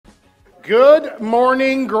Good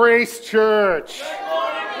morning, Grace Church.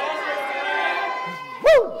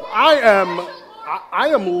 Woo! I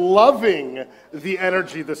am loving the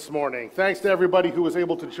energy this morning. Thanks to everybody who was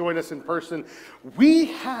able to join us in person. We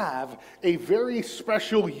have a very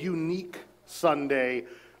special, unique Sunday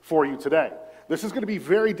for you today. This is going to be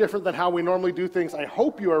very different than how we normally do things. I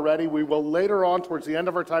hope you are ready. We will later on, towards the end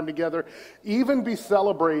of our time together, even be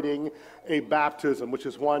celebrating a baptism, which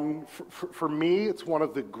is one, for me, it's one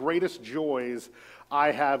of the greatest joys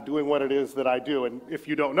I have doing what it is that I do. And if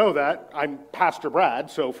you don't know that, I'm Pastor Brad,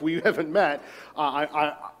 so if we haven't met,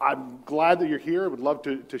 I'm glad that you're here. I would love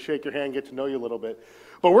to shake your hand, get to know you a little bit.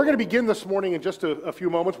 But we're going to begin this morning in just a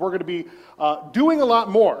few moments. We're going to be doing a lot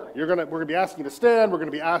more. We're going to be asking you to stand. We're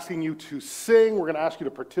going to be asking you to sing. We're going to ask you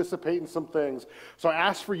to participate in some things. So I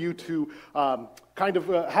ask for you to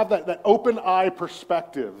have that open eye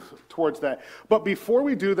perspective towards that. But before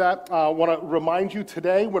we do that, I want to remind you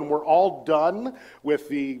today, when we're all done with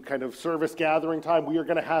the kind of service gathering time, we are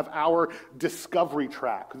going to have our discovery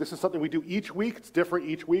track. This is something we do each week. It's different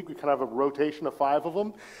each week. We kind of have a rotation of 5 of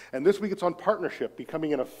them. And this week it's on partnership,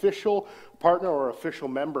 becoming an official partner or official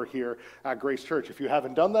member here at Grace Church. If you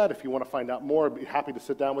haven't done that, if you want to find out more, I'd be happy to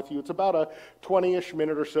sit down with you. It's about a 20-ish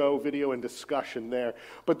minute or so video and discussion there.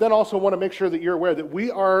 But then also want to make sure that you're aware that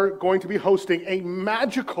we are going to be hosting a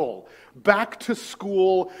magical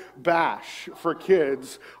back-to-school bash for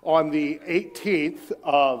kids on the 18th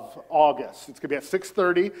of August. It's going to be at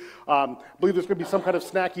 6:30. I believe there's going to be some kind of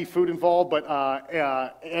snacky food involved, but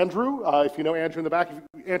Andrew, if you know Andrew in the back,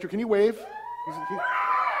 Andrew, can you wave?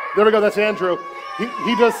 There we go, that's Andrew.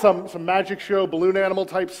 He does some magic show, balloon animal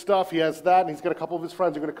type stuff. He has that, and he's got a couple of his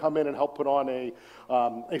friends who are going to come in and help put on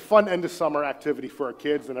a fun end of summer activity for our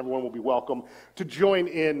kids, and everyone will be welcome to join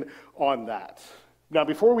in on that. Now,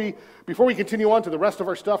 before we continue on to the rest of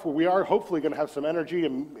our stuff, where we are hopefully going to have some energy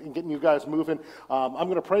and getting you guys moving, I'm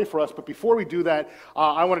going to pray for us. But before we do that,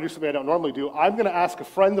 I want to do something I don't normally do. I'm going to ask a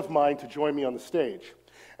friend of mine to join me on the stage,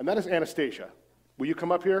 and that is Anastasia. Will you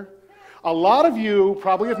come up here? A lot of you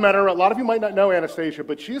probably have met her. A lot of you might not know Anastasia,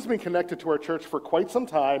 but she has been connected to our church for quite some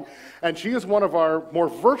time, and she is one of our more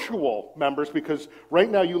virtual members because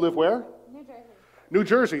right now you live where? New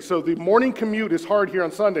Jersey. So the morning commute is hard here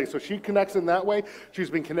on Sunday, so she connects in that way.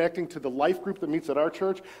 She's been connecting to the life group that meets at our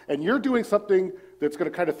church, and you're doing something that's going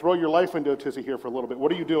to kind of throw your life into a tizzy here for a little bit.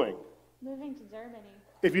 What are you doing? Moving to Germany.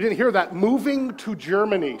 If you didn't hear that, moving to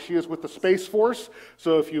Germany. She is with the Space Force,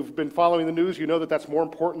 so if you've been following the news, you know that that's more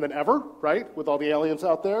important than ever, right, with all the aliens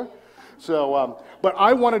out there. So, but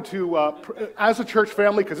I wanted to, as a church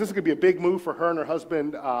family, because this is going to be a big move for her and her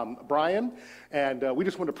husband, Brian, and we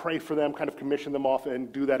just want to pray for them, kind of commission them off,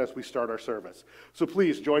 and do that as we start our service. So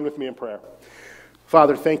please join with me in prayer.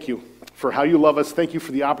 Father, thank you for how you love us. Thank you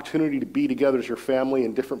for the opportunity to be together as your family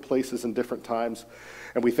in different places and different times.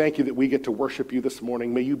 And we thank you that we get to worship you this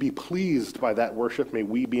morning. May you be pleased by that worship. May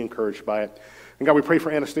we be encouraged by it. And God, we pray for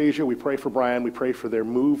Anastasia. We pray for Brian. We pray for their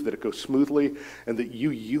move, that it goes smoothly, and that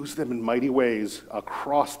you use them in mighty ways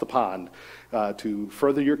across the pond to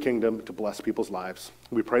further your kingdom, to bless people's lives.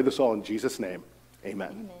 We pray this all in Jesus' name.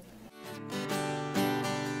 Amen.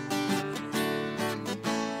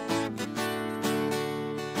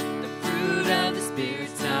 Of the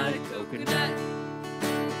Spirit's not a coconut.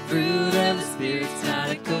 Fruit of the Spirit's not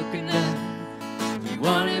a coconut. You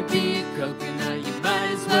wanna be a coconut, you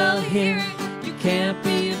might as well hear it. You can't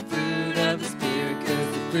be a fruit of the Spirit, cause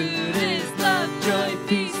the fruit is love, joy,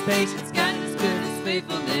 peace, patience, kindness, goodness,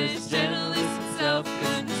 faithfulness, gentleness, and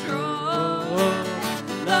self-control.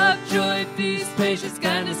 Love, joy, peace, patience,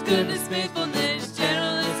 kindness, goodness, faithfulness,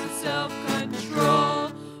 gentleness, and self-control.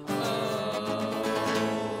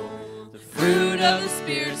 Fruit of the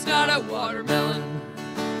Spirit's not a watermelon.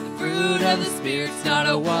 The fruit of the Spirit's not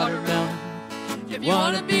a watermelon. If you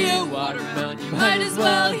want to be a watermelon, you might as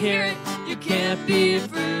well hear it. You can't be a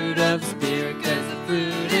fruit of the Spirit, cause the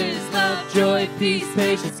fruit is love, joy, peace,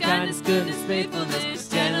 patience, kindness, goodness, faithfulness,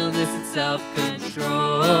 gentleness, and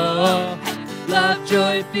self-control. Love,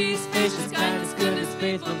 joy, peace, patience, kindness, goodness,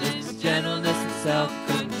 faithfulness, gentleness, and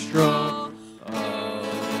self-control.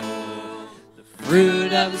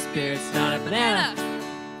 Fruit of the Spirit's not a banana.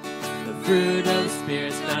 The fruit of the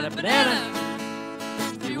Spirit's not a banana.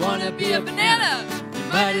 If you want to be a banana, you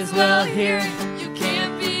might as well hear it. You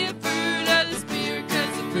can't be a fruit of the Spirit,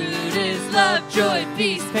 cause the fruit is love, joy,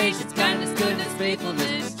 peace, patience, kindness, goodness,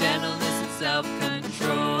 faithfulness, gentleness, and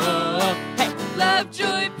self-control. Hey! Love,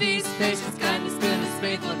 joy, peace, patience, kindness, goodness,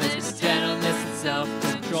 faithfulness, gentleness, and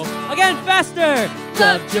self-control. Again, faster!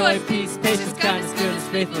 Love, joy, peace, patience, kindness, goodness,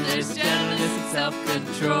 faithfulness, gentleness, and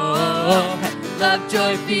self-control. Love,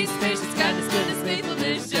 joy, peace, patience, kindness, goodness,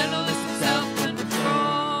 faithfulness, gentleness, and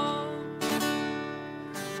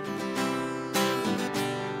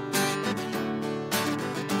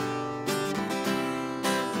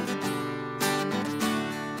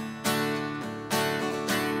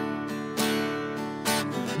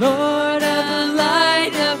Lord, the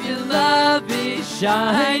light of your love is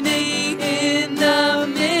shining in the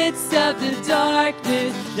midst of the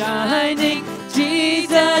darkness, shining.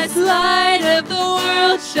 Jesus, light of the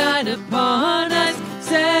world, shine upon us,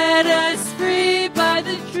 set us free by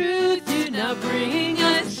the truth you now bring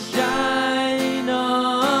us. Shine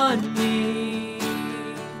on me,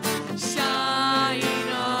 shine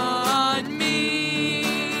on me,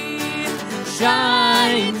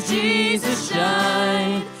 shine, Jesus,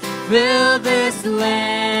 shine. Fill this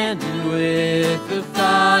land with the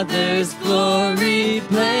Father's glory.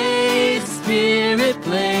 Blaze, Spirit,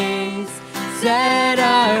 blaze. Set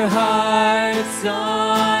our hearts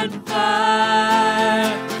on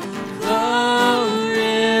fire. Flow,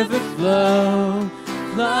 river, flow.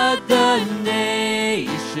 Flood the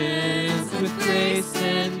nations with grace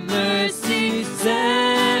and mercy.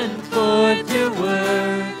 Send forth your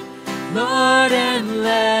word, Lord, and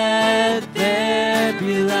let there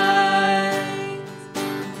be light.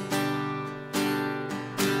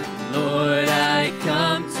 Lord, I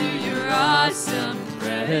come to your awesome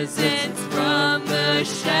presence, from the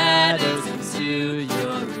shadows into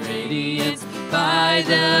your radiance. By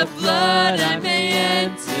the blood I may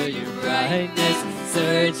enter your brightness.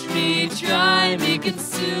 Search me, try me,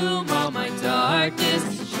 consume all my darkness.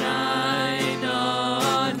 Shine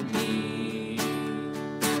on me,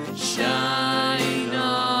 shine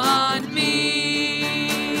on me,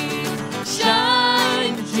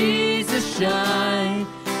 shine, Jesus, shine.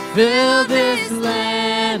 Fill this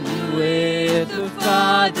land with the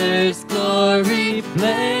Father's glory.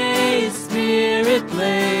 Blaze, Spirit,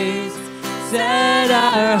 blaze. Set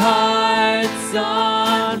our hearts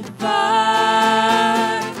on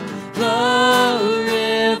fire. Flow,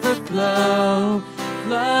 river, flow.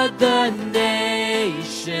 Flood the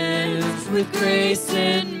nations with grace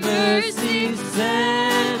and mercy.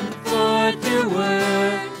 Send forth your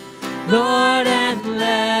word, Lord, and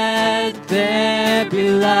let there be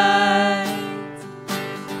light.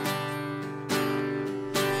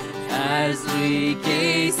 As we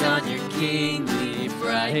gaze on your kingly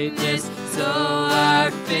brightness, so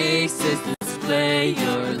our faces display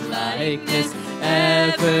your likeness,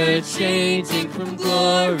 ever changing from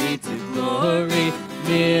glory to glory.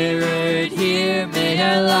 Mirrored here, may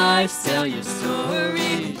our lives tell your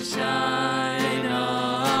story. Shine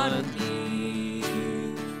on me,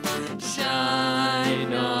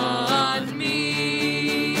 shine on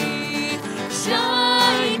me,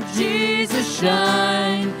 shine, Jesus,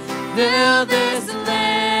 shine. Fill this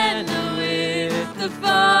land with the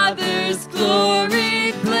Father's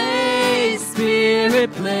glory. Blaze,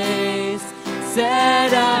 Spirit, blaze.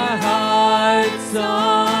 Set our hearts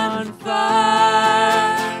on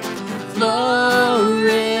fire. Flow,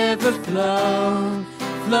 river, flow.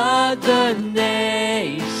 Flood the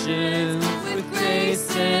nations with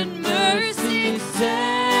grace and mercy.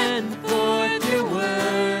 Send forth your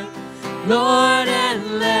word, Lord,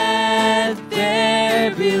 and let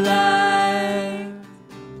there be light.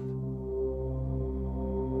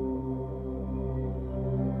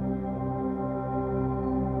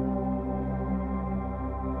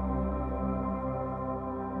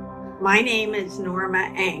 My name is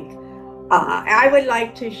Norma Ank. I would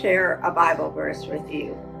like to share a Bible verse with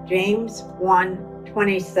you. James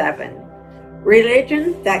 1:27.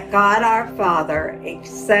 Religion that God our Father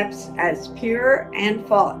accepts as pure and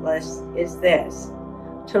faultless is this: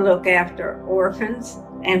 to look after orphans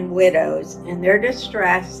and widows in their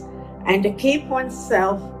distress, and to keep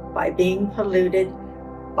oneself by being polluted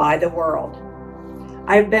by the world.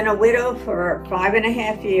 I've been a widow for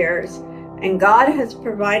 5.5 years, and God has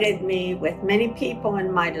provided me with many people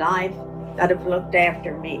in my life that have looked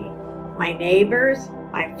after me. My neighbors,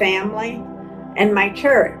 my family, and my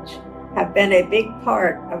church have been a big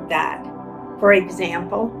part of that. For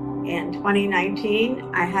example, in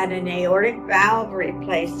 2019, I had an aortic valve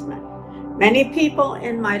replacement. Many people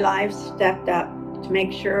in my life stepped up to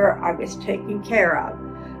make sure I was taken care of,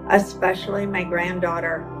 especially my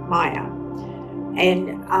granddaughter, Maya.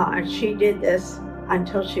 And she did this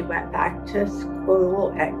until she went back to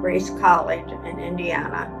school at Grace College in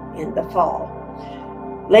Indiana in the fall.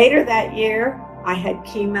 Later that year, I had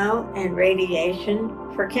chemo and radiation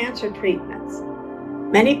for cancer treatments.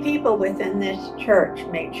 Many people within this church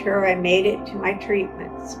made sure I made it to my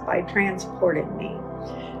treatments by transporting me.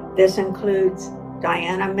 This includes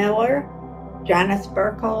Diana Miller, Janice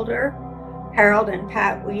Burkholder, Harold and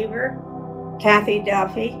Pat Weaver, Kathy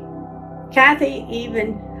Duffy. Kathy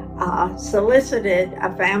even solicited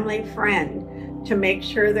a family friend to make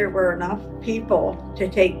sure there were enough people to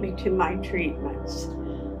take me to my treatments.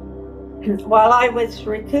 While I was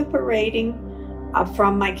recuperating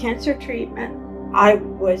from my cancer treatment, I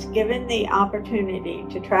was given the opportunity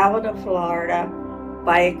to travel to Florida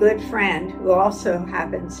by a good friend who also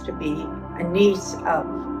happens to be a niece of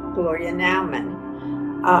Gloria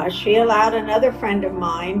Nauman. She allowed another friend of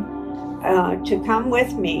mine to come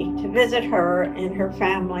with me to visit her and her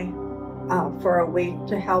family for a week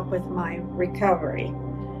to help with my recovery.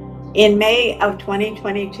 In May of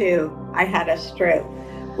 2022, I had a stroke,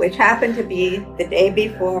 which happened to be the day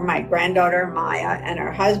before my granddaughter Maya and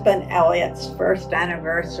her husband Elliot's first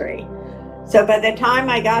anniversary. So by the time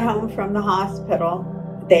I got home from the hospital,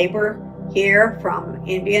 they were here from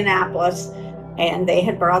Indianapolis, and they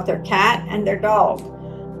had brought their cat and their dog.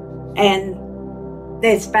 And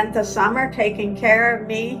they spent the summer taking care of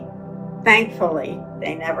me. Thankfully,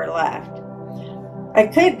 they never left. I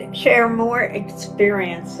could share more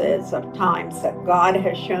experiences of times that God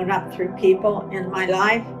has shown up through people in my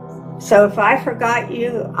life. So if I forgot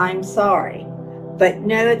you, I'm sorry, but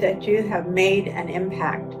know that you have made an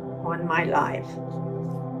impact on my life.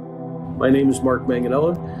 My name is Mark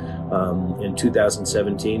Manganella. In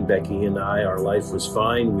 2017, Becky and I, our life was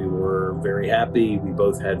fine. We were very happy. We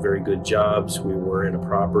both had very good jobs. We were in a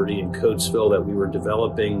property in Coatesville that we were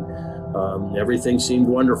developing. Everything seemed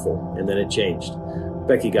wonderful, and then it changed.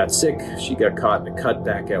 Becky got sick. She got caught in a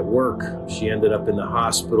cutback at work. She ended up in the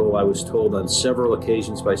hospital. I was told on several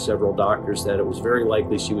occasions by several doctors that it was very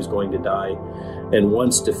likely she was going to die, and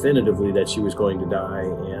once definitively that she was going to die.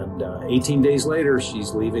 And 18 days later,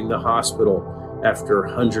 she's leaving the hospital after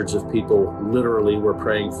hundreds of people literally were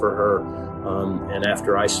praying for her. And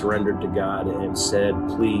after I surrendered to God and said,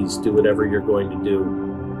 please do whatever you're going to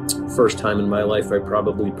do. First time in my life, I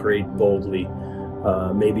probably prayed boldly,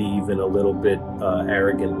 maybe even a little bit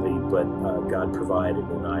arrogantly, but God provided.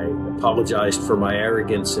 And I apologized for my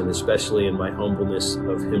arrogance, and especially in my humbleness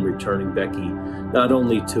of Him returning Becky, not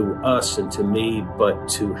only to us and to me, but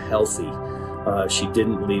to healthy. She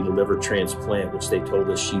didn't need a liver transplant, which they told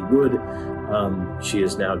us she would. She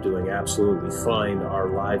is now doing absolutely fine. Our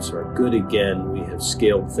lives are good again. We have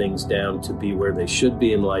scaled things down to be where they should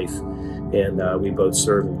be in life. And we both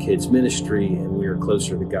serve in kids ministry, and we are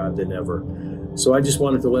closer to God than ever. So I just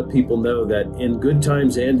wanted to let people know that in good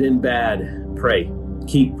times and in bad, pray.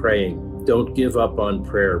 Keep praying. Don't give up on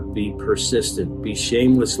prayer. Be persistent. Be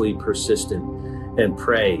shamelessly persistent. And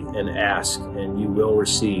pray and ask, and you will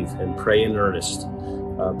receive. And pray in earnest.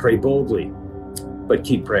 Pray boldly, but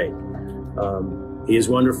keep praying. He is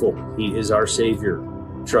wonderful. He is our Savior.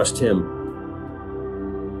 Trust Him.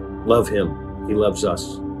 Love Him. He loves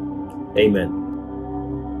us. Amen.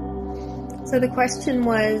 So the question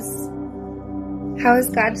was, how has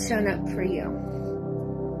God shown up for you?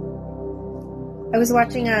 I was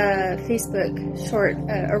watching a Facebook short,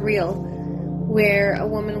 a reel, where a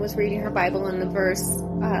woman was reading her Bible, and the verse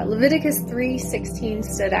Leviticus 3:16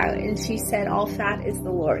 stood out, and she said, all fat is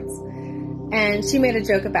the Lord's. And she made a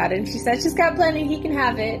joke about it, and she said, she's got plenty, He can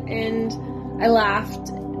have it. And I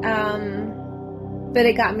laughed, but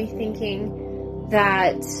it got me thinking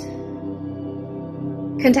that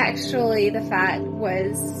contextually the fat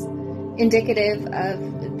was indicative of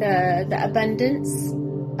the abundance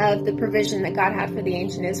of the provision that God had for the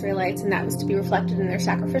ancient Israelites, and that was to be reflected in their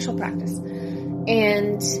sacrificial practice.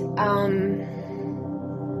 And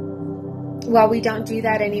while we don't do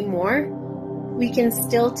that anymore, we can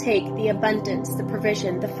still take the abundance, the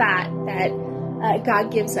provision, the fat that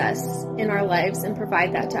God gives us in our lives and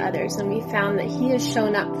provide that to others. And we found that He has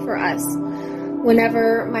shown up for us.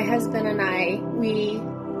 Whenever my husband and I, we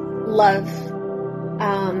love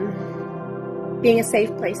being a safe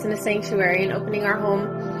place and a sanctuary, and opening our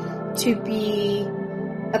home to be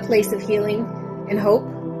a place of healing and hope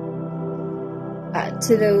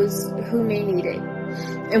to those who may need it.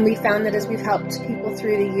 And we found that as we've helped people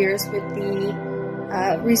through the years with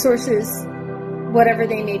the resources, whatever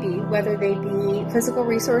they may be, whether they be physical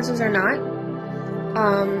resources or not,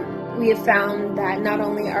 we have found that not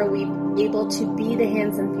only are we able to be the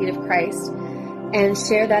hands and feet of Christ and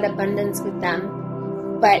share that abundance with them,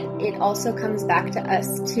 but it also comes back to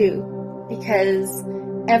us too, because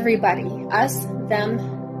everybody, us,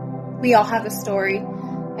 them, we all have a story,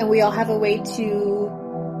 and we all have a way to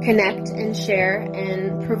connect and share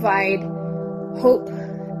and provide hope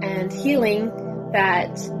and healing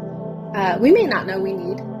that we may not know we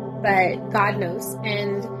need, but God knows.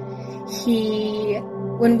 And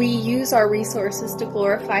when we use our resources to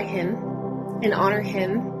glorify Him and honor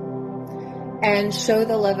Him and show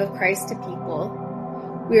the love of Christ to people,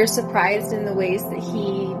 we are surprised in the ways that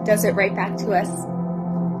He does it right back to us.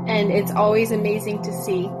 And it's always amazing to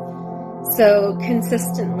see. So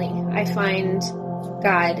consistently, I find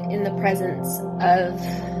God in the presence of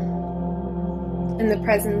in the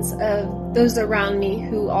presence of those around me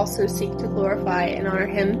who also seek to glorify and honor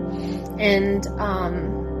Him. And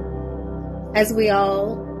as we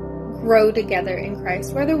all grow together in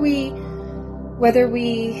Christ, whether we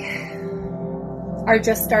are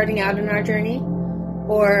just starting out in our journey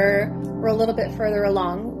or we're a little bit further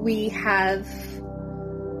along, we have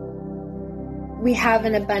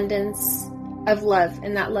an abundance of love,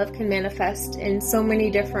 and that love can manifest in so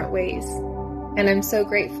many different ways. And I'm so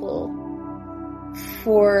grateful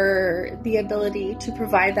for the ability to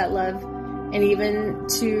provide that love and even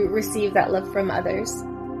to receive that love from others.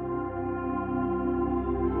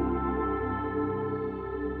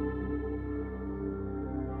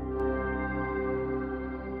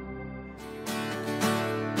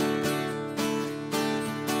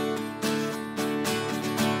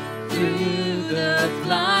 Through the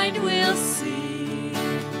blind will see,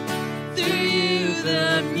 through you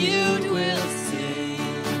the mute will sing,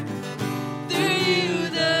 through you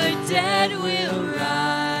the dead will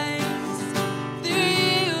rise, through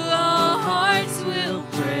you all hearts will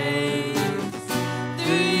praise,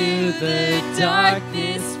 through you the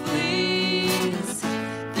darkness flees,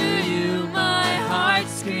 through you my heart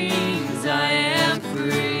screams, I am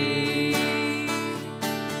free.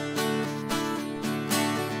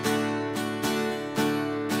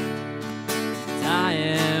 I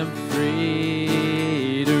am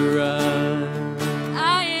free to run.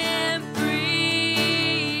 I am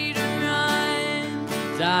free to run.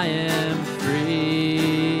 I am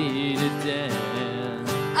free to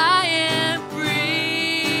dance. I am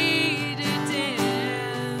free to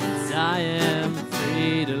dance. I am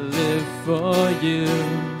free to live for you.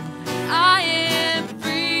 I am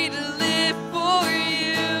free to live for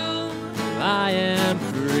you. I am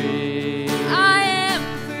free. I am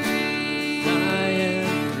free. I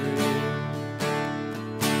am free.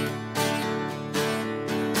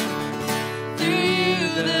 Through you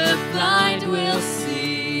the blind will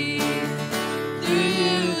see. Through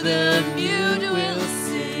you the mute will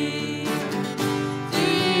sing.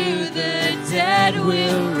 Through you the dead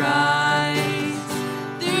will rise.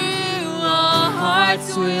 Through you all hearts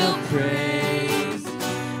will praise.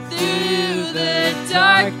 Through you the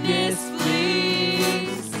darkness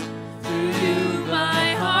flees. Through you my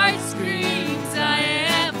heart screams, I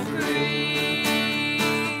am free.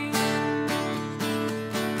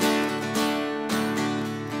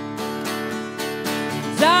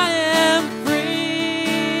 I am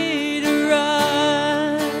free to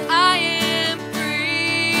run. I am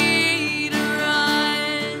free to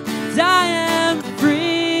run. I am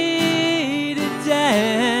free to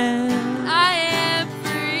dance. I am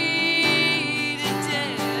free to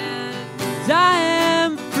dance. I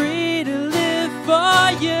am free to live for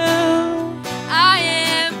you. I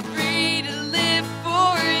am free to live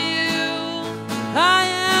for you. I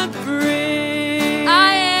am free.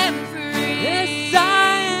 I am free. Yes, I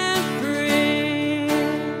am free.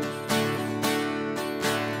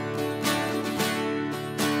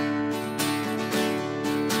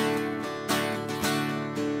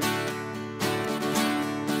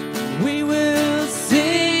 We will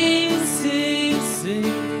sing, sing,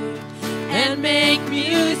 sing, and make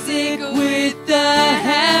music with the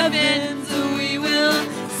heavens. We will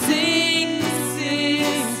sing,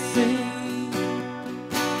 sing, sing.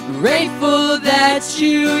 Grateful that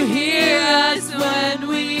you hear us when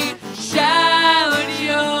we shout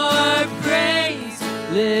your praise.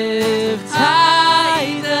 Lift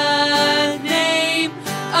high the name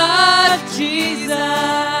of Jesus.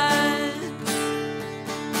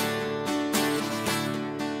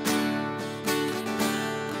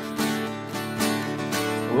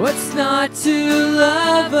 What's not to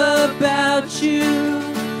love about you?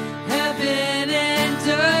 Heaven and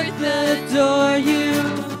earth adore you.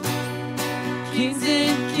 Kings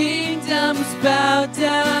and kingdoms bow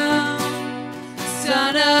down.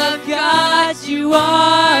 Son of God, you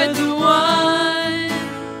are the one.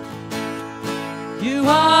 You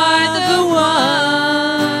are the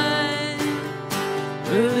one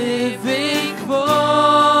we're living for.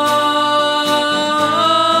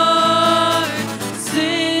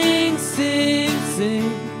 Sing, sing,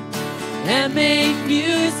 sing, and make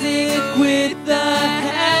music with the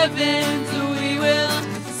heavens. We will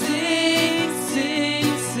sing,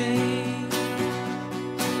 sing, sing.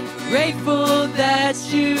 Grateful that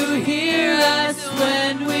you hear us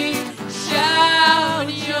when we shout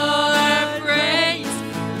your praise.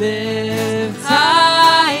 Lift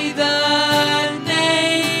high the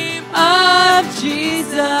name of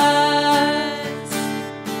Jesus.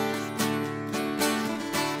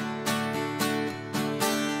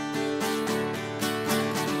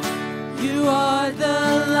 You are the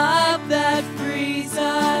love that frees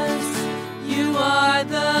us. You are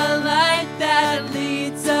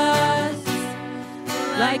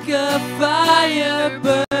like a fire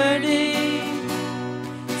burning.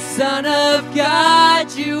 Son of God,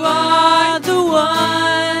 you are the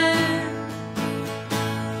one.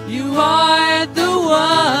 You are the one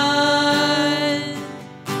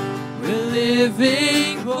we're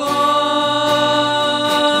living for.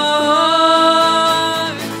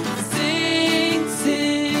 Sing,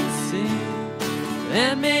 sing, sing,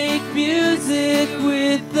 and make music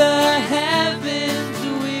with the heavens.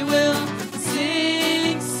 We will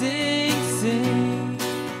sing, sing, sing.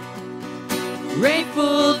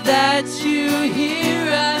 Grateful that you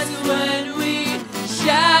hear us when we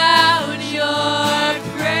shout your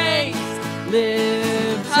praise.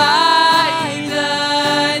 Lift high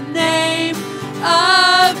the name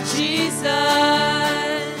of Jesus.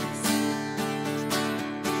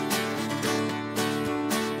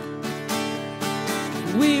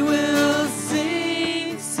 We will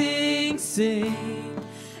sing, sing, sing,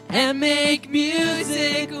 and make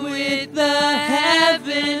music with the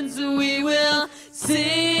heavens. We will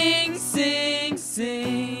sing, sing,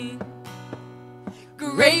 sing.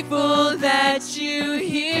 Grateful that you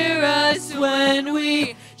hear us when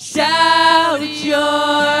we shout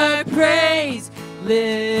your praise.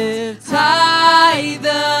 Lift high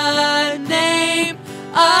the name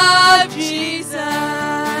of Jesus.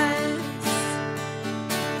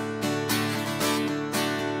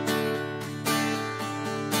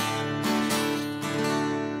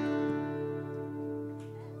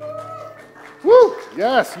 Woo!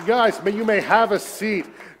 Yes, you guys, you may have a seat.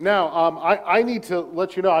 Now, I need to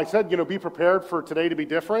let you know, I said, be prepared for today to be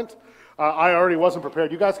different. I already wasn't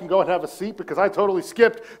prepared. You guys can go and have a seat because I totally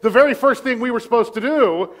skipped the very first thing we were supposed to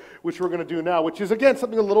do, which we're going to do now, which is, again,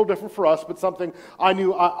 something a little different for us, but something I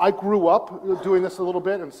knew. I grew up doing this a little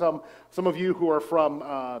bit, and some of you who are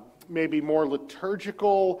from maybe more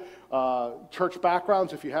liturgical church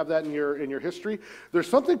backgrounds, if you have that in your history, there's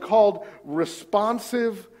something called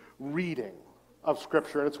responsive reading of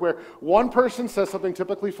Scripture, and it's where one person says something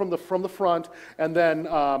typically from the front, and then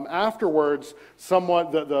afterwards,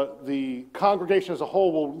 the congregation as a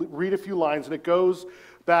whole will read a few lines, and it goes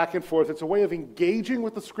back and forth. It's a way of engaging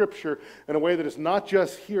with the Scripture in a way that is not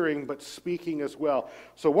just hearing but speaking as well.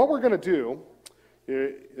 So what we're going to do,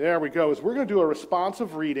 there we go, is we're going to do a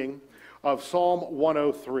responsive reading of Psalm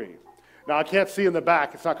 103. Now I can't see in the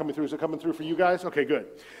back; it's not coming through. Is it coming through for you guys? Okay, good.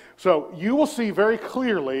 So you will see very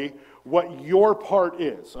clearly what your part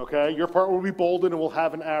is, okay? Your part will be bolded and will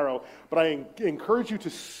have an arrow. But I encourage you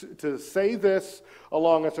to say this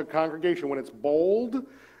along as a congregation when it's bold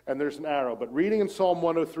and there's an arrow. But reading in Psalm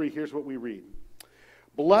 103, here's what we read.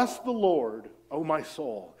 Bless the Lord, O my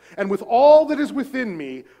soul, and with all that is within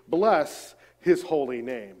me, bless his holy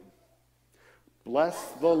name.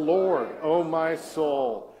 Bless the Lord, O my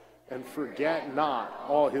soul, and forget not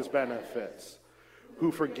all his benefits,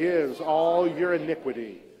 who forgives all your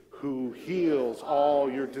iniquity, who heals all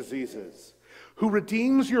your diseases, who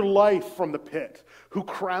redeems your life from the pit, who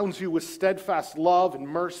crowns you with steadfast love and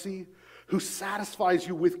mercy, who satisfies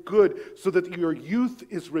you with good so that your youth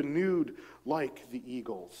is renewed like the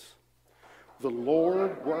eagles. The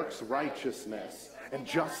Lord works righteousness and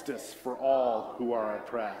justice for all who are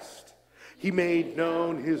oppressed. He made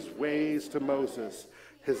known his ways to Moses,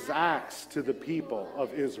 his acts to the people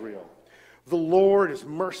of Israel. The Lord is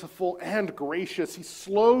merciful and gracious. He's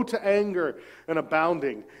slow to anger and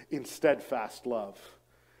abounding in steadfast love.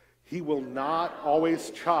 He will not always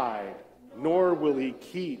chide, nor will he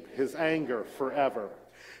keep his anger forever.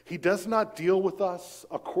 He does not deal with us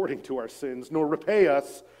according to our sins, nor repay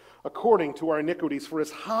us according to our iniquities. For as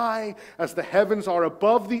high as the heavens are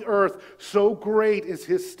above the earth, so great is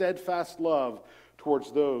his steadfast love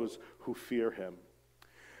towards those who fear him.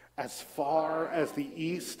 As far as the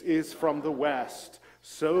east is from the west,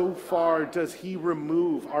 so far does he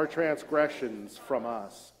remove our transgressions from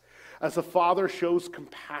us. As a father shows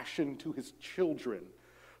compassion to his children,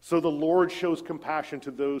 so the Lord shows compassion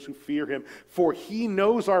to those who fear him. For he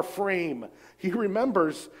knows our frame. He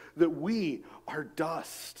remembers that we are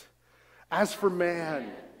dust. As for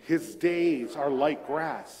man, his days are like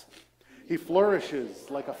grass. He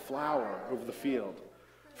flourishes like a flower over the field,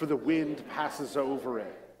 for the wind passes over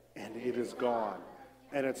it, and it is gone,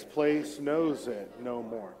 and its place knows it no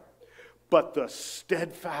more. But the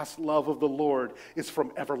steadfast love of the Lord is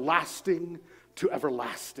from everlasting to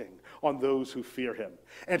everlasting on those who fear him,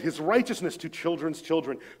 and his righteousness to children's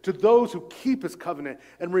children, to those who keep his covenant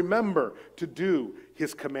and remember to do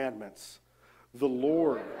his commandments. The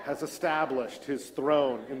Lord has established his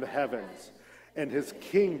throne in the heavens, and his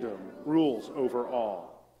kingdom rules over all.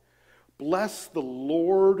 Bless the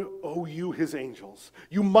Lord, O you his angels,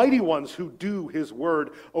 you mighty ones who do his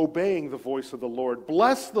word, obeying the voice of the Lord.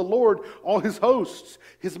 Bless the Lord, all his hosts,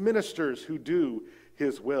 his ministers who do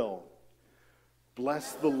his will.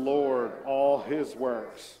 Bless the Lord, all his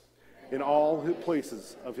works, in all the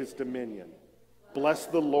places of his dominion. Bless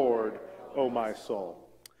the Lord, O my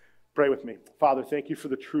soul. Pray with me. Father, thank you for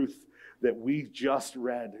the truth that we just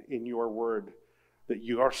read in your word, that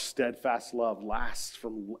your steadfast love lasts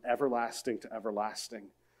from everlasting to everlasting.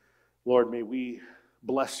 Lord, may we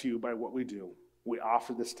bless you by what we do. We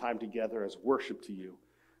offer this time together as worship to you.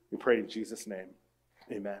 We pray in Jesus' name.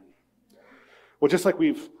 Amen. Well, just like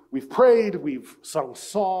we've prayed, we've sung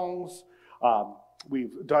songs,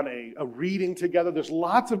 we've done a reading together. There's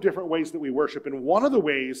lots of different ways that we worship. And one of the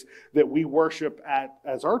ways that we worship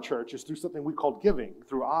as our church is through something we call giving,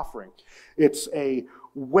 through offering. It's a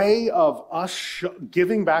way of us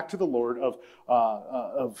giving back to the Lord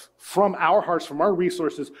of from our hearts, from our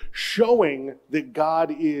resources, showing that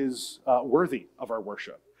God is worthy of our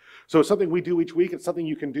worship. So it's something we do each week. It's something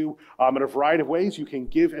you can do in a variety of ways. You can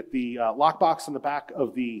give at the lockbox in the back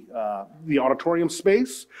of the auditorium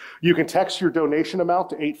space. You can text your donation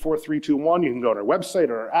amount to 84321. You can go on our website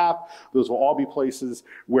or our app. Those will all be places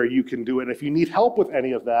where you can do it. And if you need help with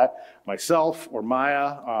any of that, myself or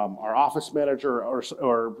Maya, our office manager,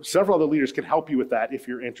 or several other leaders can help you with that if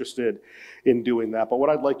you're interested in doing that. But what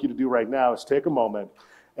I'd like you to do right now is take a moment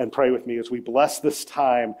and pray with me as we bless this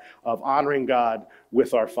time of honoring God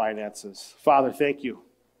with our finances. Father, thank you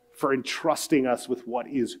for entrusting us with what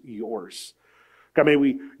is yours. God, may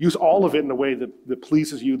we use all of it in a way that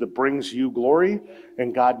pleases you, that brings you glory.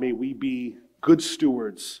 And God, may we be good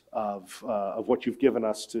stewards of what you've given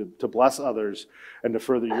us to bless others and to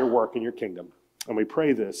further your work in your kingdom. And we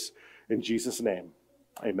pray this in Jesus' name.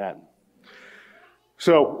 Amen.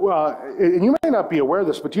 So, and you may not be aware of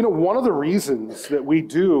this, but one of the reasons that we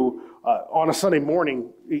do on a Sunday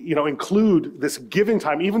morning, include this giving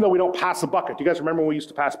time, even though we don't pass a bucket. Do you guys remember when we used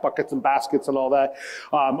to pass buckets and baskets and all that?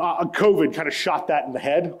 COVID kind of shot that in the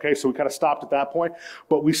head, okay, so we kind of stopped at that point.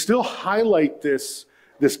 But we still highlight this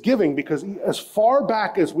giving because as far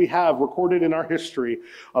back as we have recorded in our history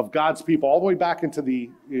of God's people, all the way back into the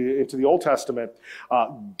Old Testament,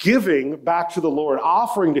 giving back to the Lord,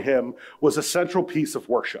 offering to him, was a central piece of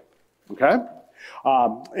worship, okay?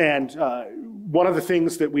 And one of the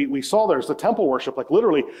things that we saw there is the temple worship, like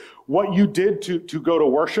literally what you did to go to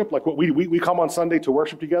worship, like what we come on Sunday to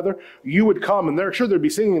worship together, you would come and there'd be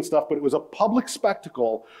singing and stuff, but it was a public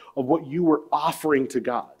spectacle of what you were offering to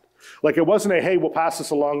God. Like it wasn't hey, we'll pass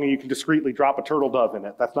this along and you can discreetly drop a turtle dove in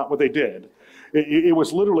it. That's not what they did. It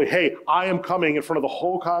was literally, hey, I am coming in front of the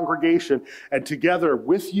whole congregation and together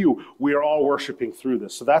with you, we are all worshiping through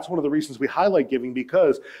this. So that's one of the reasons we highlight giving,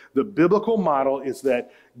 because the biblical model is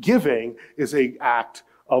that giving is an act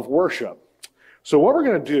of worship. So what we're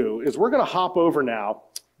going to do is we're going to hop over now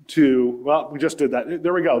we just did that.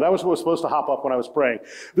 There we go. That was what was supposed to hop up when I was praying.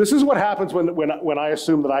 This is what happens when I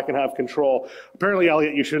assume that I can have control. Apparently,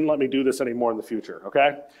 Elliot, you shouldn't let me do this anymore in the future,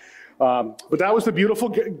 okay? But that was the beautiful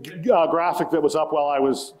graphic that was up while I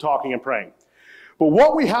was talking and praying. But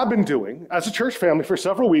what we have been doing as a church family for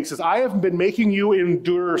several weeks is I have been making you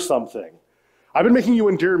endure something. I've been making you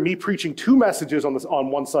endure me preaching 2 messages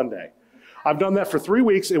on one Sunday. I've done that for 3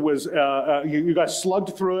 weeks. It was, you guys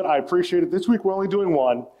slugged through it. I appreciate it. This week, we're only doing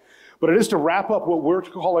 1. But it is to wrap up what we're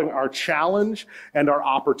calling our challenge and our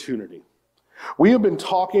opportunity. We have been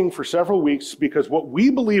talking for several weeks because what we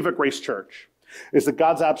believe at Grace Church is that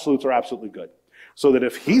God's absolutes are absolutely good. So that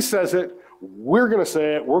if he says it, we're going to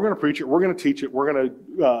say it, we're going to preach it, we're going to teach it, we're going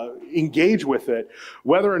to engage with it,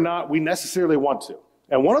 whether or not we necessarily want to.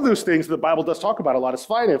 And one of those things the Bible does talk about a lot is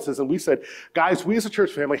finances. And we said, guys, we as a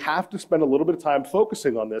church family have to spend a little bit of time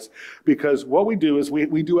focusing on this, because what we do is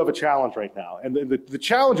we do have a challenge right now. And the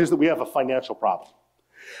challenge is that we have a financial problem.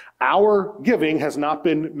 Our giving has not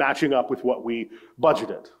been matching up with what we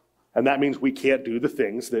budgeted. And that means we can't do the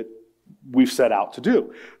things that we've set out to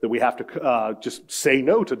do, that we have to just say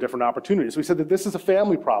no to different opportunities. We said that this is a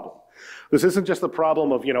family problem. This isn't just the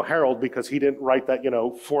problem of, Harold, because he didn't write that,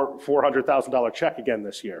 $400,000 check again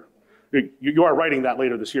this year. You are writing that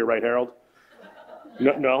later this year, right, Harold?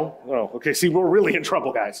 No? Oh, okay. See, we're really in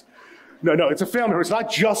trouble, guys. No, it's a family. It's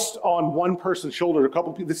not just on one person's shoulder, a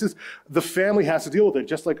couple of people. The family has to deal with it.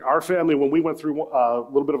 Just like our family, when we went through a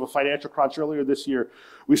little bit of a financial crunch earlier this year,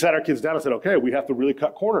 we sat our kids down and said, okay, we have to really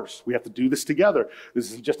cut corners. We have to do this together.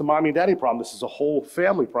 This isn't just a mommy and daddy problem. This is a whole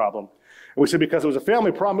family problem. And we said because it was a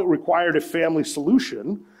family problem, it required a family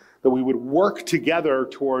solution that we would work together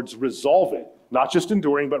towards resolving, not just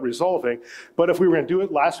enduring, but resolving. But if we were going to do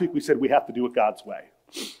it, last week we said we have to do it God's way.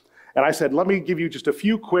 And I said, let me give you just a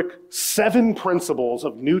few quick 7 principles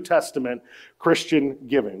of New Testament Christian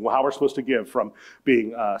giving. How we're supposed to give, from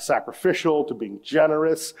being sacrificial to being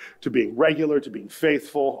generous to being regular to being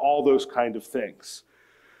faithful, all those kind of things.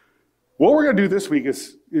 What we're going to do this week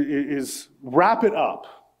is wrap it up.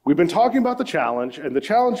 We've been talking about the challenge, and the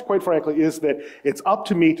challenge, quite frankly, is that it's up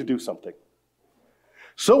to me to do something.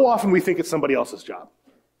 So often we think it's somebody else's job.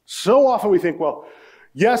 So often we think, well,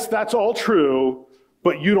 yes, that's all true,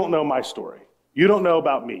 but you don't know my story. You don't know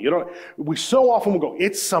about me. We so often will go,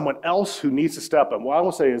 it's someone else who needs to step up. What I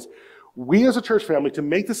will say is, we as a church family, to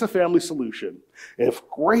make this a family solution, if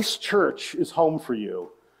Grace Church is home for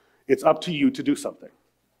you, it's up to you to do something.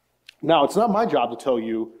 Now, it's not my job to tell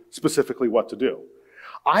you specifically what to do.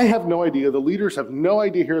 I have no idea, the leaders have no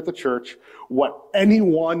idea here at the church what any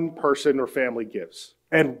one person or family gives.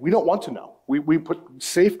 And we don't want to know. We put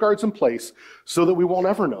safeguards in place so that we won't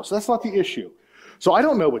ever know. So that's not the issue. So I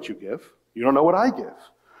don't know what you give. You don't know what I give.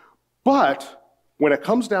 But when it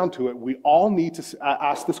comes down to it, we all need to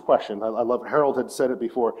ask this question. I love, Harold had said it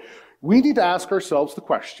before. We need to ask ourselves the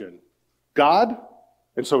question, God,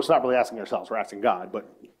 and so it's not really asking ourselves, we're asking God,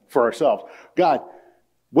 but for ourselves, God,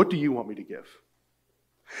 what do you want me to give?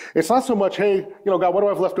 It's not so much, hey, God, what do I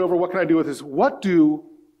have left over? What can I do with this? What do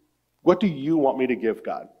you want me to give,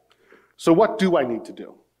 God? So what do I need to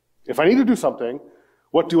do? If I need to do something,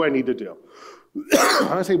 what do I need to do?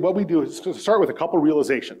 I say what we do is to start with a couple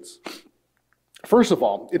realizations. First of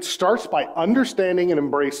all, it starts by understanding and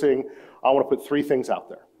embracing. I want to put 3 things out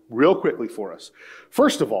there real quickly for us.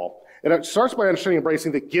 First of all, and it starts by understanding and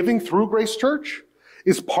embracing that giving through Grace Church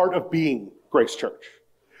is part of being Grace Church.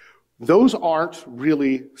 Those aren't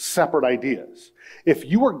really separate ideas. If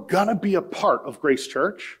you are going to be a part of Grace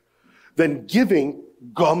Church, then giving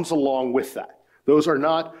comes along with that. Those are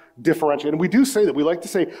not differentiated. And we do say that. We like to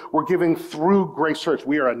say we're giving through Grace Church.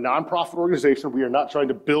 We are a nonprofit organization. We are not trying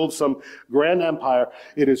to build some grand empire.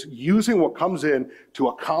 It is using what comes in to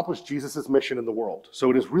accomplish Jesus' mission in the world. So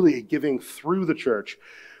it is really a giving through the church.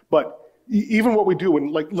 But even what we do,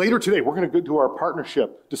 and like later today, we're going to go do our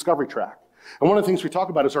partnership discovery track. And one of the things we talk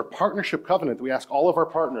about is our partnership covenant that we ask all of our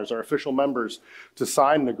partners, our official members, to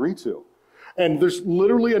sign and agree to. And there's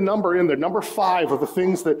literally a number in there, number 5 of the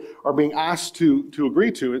things that are being asked to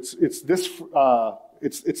agree to. It's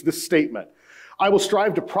this statement. I will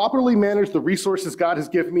strive to properly manage the resources God has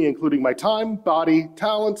given me, including my time, body,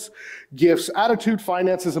 talents, gifts, attitude,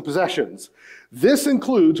 finances, and possessions. This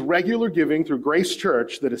includes regular giving through Grace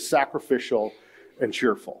Church that is sacrificial and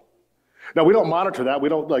cheerful. Now, we don't monitor that. We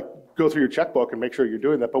don't go through your checkbook and make sure you're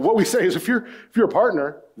doing that. But what we say is if you're a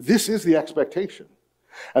partner, this is the expectation.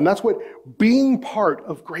 And that's what being part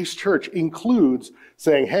of Grace Church includes,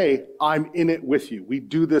 saying, hey, I'm in it with you. We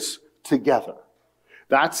do this together.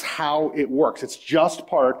 That's how it works. It's just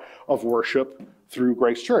part of worship through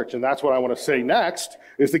Grace Church. And that's what I want to say next,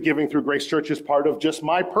 is that giving through Grace Church is part of just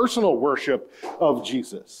my personal worship of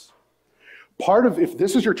Jesus. If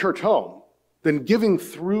this is your church home, then giving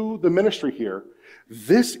through the ministry here,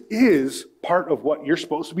 this is part of what you're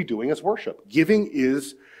supposed to be doing as worship. Giving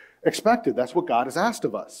is expected. That's what God has asked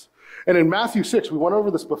of us. And in Matthew 6, we went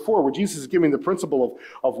over this before, where Jesus is giving the principle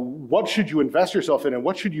of what should you invest yourself in and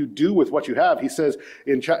what should you do with what you have. He says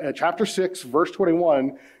in chapter 6, verse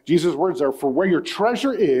 21, Jesus' words are, for where your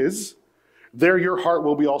treasure is, there your heart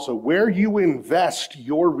will be also. Where you invest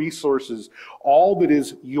your resources, all that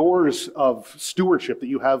is yours of stewardship, that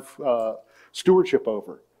you have stewardship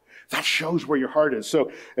over, that shows where your heart is.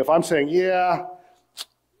 So if I'm saying, yeah,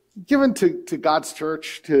 given to God's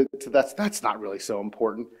church, that's not really so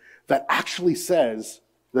important, that actually says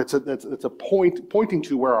that's a pointing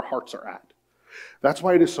to where our hearts are at. That's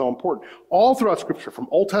why it is so important. All throughout Scripture, from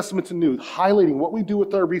Old Testament to New, highlighting what we do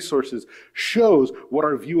with our resources shows what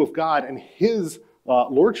our view of God and His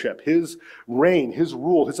lordship, His reign, His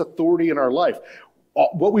rule, His authority in our life.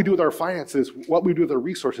 What we do with our finances, what we do with our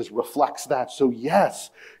resources reflects that. So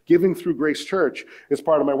yes, giving through Grace Church is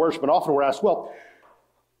part of my worship. And often we're asked, well,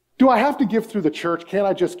 do I have to give through the church? Can't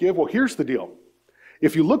I just give? Well, here's the deal.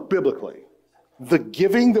 If you look biblically, the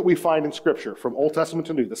giving that we find in Scripture from Old Testament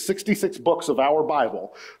to New, the 66 books of our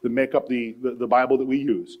Bible that make up the Bible that we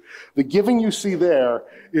use, the giving you see there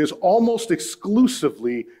is almost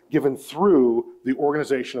exclusively given through the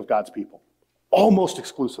organization of God's people. Almost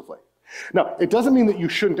exclusively. Now, it doesn't mean that you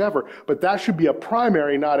shouldn't ever, but that should be a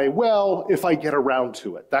primary, not a, well, if I get around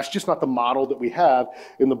to it. That's just not the model that we have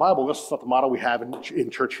in the Bible. That's not the model we have in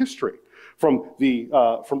church history. From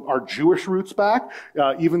our Jewish roots back,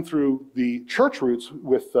 even through the church roots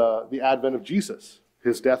with the advent of Jesus,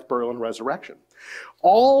 his death, burial, and resurrection.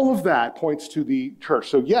 All of that points to the church.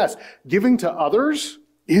 So yes, giving to others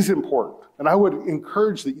is important. And I would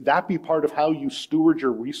encourage that that be part of how you steward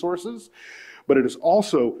your resources, but it is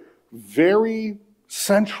also very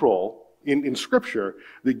central in Scripture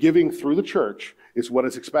that giving through the church is what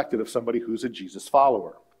is expected of somebody who's a Jesus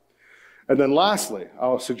follower. And then lastly,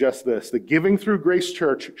 I'll suggest this, that giving through Grace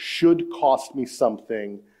Church should cost me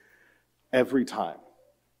something every time.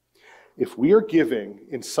 If we are giving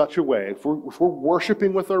in such a way, if we're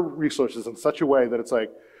worshiping with our resources in such a way that it's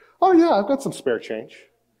like, oh yeah, I've got some spare change.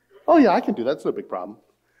 Oh yeah, I can do that. It's no big problem.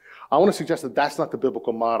 I want to suggest that that's not the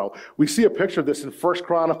biblical model. We see a picture of this in 1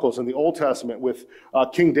 Chronicles in the Old Testament with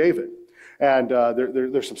King David. And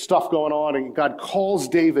there's some stuff going on, and God calls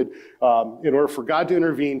David in order for God to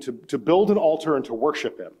intervene to build an altar and to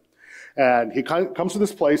worship him. And he comes to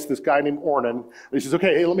this place, this guy named Ornan, and he says,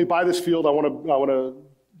 okay, hey, let me buy this field. I want to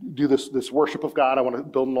do this worship of God. I want to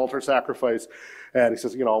build an altar sacrifice. And he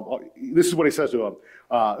says, this is what he says to him.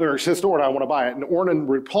 Or he says to Ornan, I want to buy it. And Ornan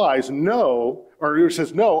replies, no, or he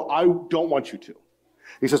says, no, I don't want you to.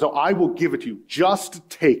 He says, no, I will give it to you. Just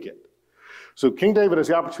take it. So King David has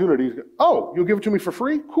the opportunity, oh, you'll give it to me for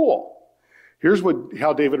free? Cool. Here's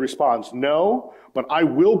how David responds. No, but I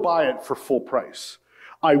will buy it for full price.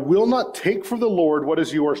 I will not take for the Lord what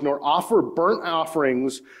is yours, nor offer burnt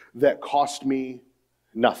offerings that cost me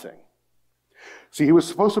nothing. See, he was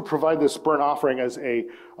supposed to provide this burnt offering as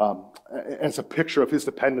a picture of his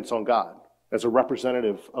dependence on God, as a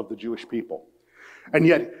representative of the Jewish people. And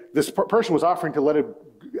yet, this person was offering to let it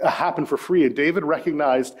happen for free. And David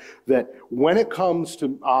recognized that when it comes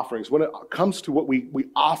to offerings, when it comes to what we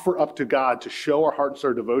offer up to God to show our heart and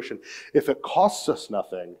our devotion, if it costs us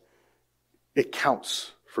nothing, it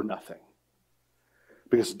counts for nothing.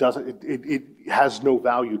 Because it has no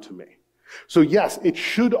value to me. So yes, it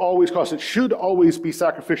should always cost. It should always be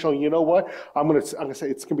sacrificial. And you know what? I'm going to say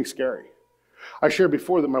it's going to be scary. I shared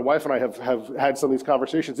before that my wife and I have had some of these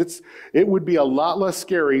conversations. It would be a lot less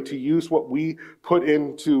scary to use what we put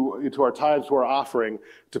into our tithes, to our offering,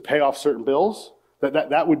 to pay off certain bills.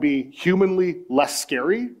 That would be humanly less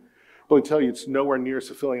scary. But I tell you, it's nowhere near as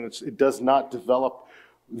fulfilling. It does not develop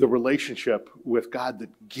the relationship with God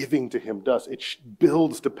that giving to him does. It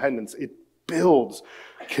builds dependence. It builds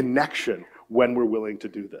connection when we're willing to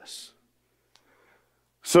do this.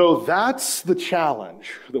 So that's the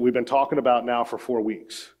challenge that we've been talking about now for 4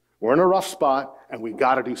 weeks. We're in a rough spot, and we've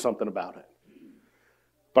got to do something about it.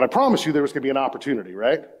 But I promise you there was going to be an opportunity,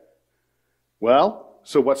 right? Well,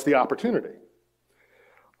 so what's the opportunity?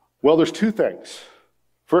 Well, there's two things.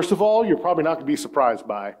 First of all, you're probably not going to be surprised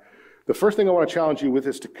by. The first thing I want to challenge you with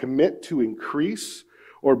is to commit to increase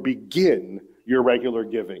or begin your regular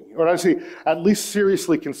giving. Or I say, at least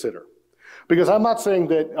seriously consider. Because I'm not saying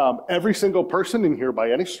that every single person in here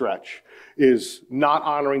by any stretch is not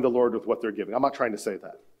honoring the Lord with what they're giving. I'm not trying to say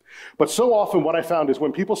that. But so often what I found is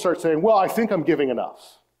when people start saying, well, I think I'm giving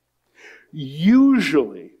enough.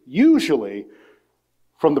 Usually,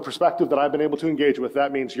 from the perspective that I've been able to engage with,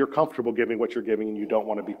 that means you're comfortable giving what you're giving and you don't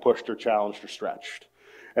want to be pushed or challenged or stretched.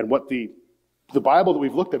 And what the Bible that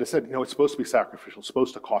we've looked at has said, it's supposed to be sacrificial. It's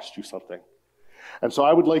supposed to cost you something. And so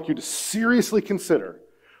I would like you to seriously consider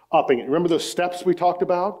upping it. Remember those steps we talked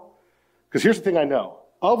about? Because here's the thing I know.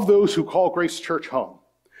 Of those who call Grace Church home,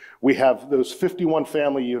 we have those 51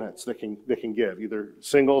 family units that can give, either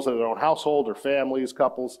singles in their own household or families,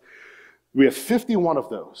 couples. We have 51 of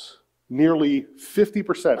those. Nearly 50%,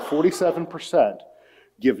 47%,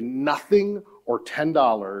 give nothing or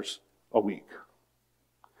 $10 a week.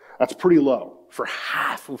 That's pretty low for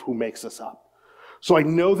half of who makes us up. So I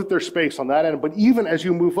know that there's space on that end, but even as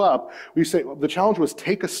you move up, we say the challenge was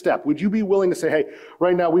take a step. Would you be willing to say, hey,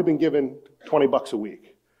 right now we've been given $20 a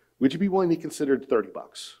week. Would you be willing to consider $30?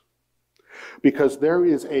 Because there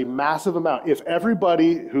is a massive amount. If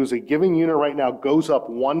everybody who's a giving unit right now goes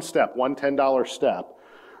up one step, one $10 step,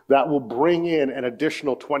 that will bring in an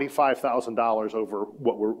additional $25,000 over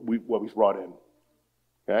what we've brought in.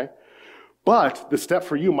 Okay? But the step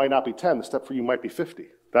for you might not be 10. The step for you might be 50.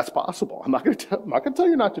 That's possible. I'm not going to tell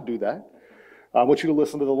you not to do that. I want you to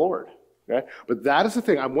listen to the Lord. Okay? But that is the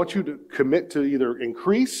thing. I want you to commit to either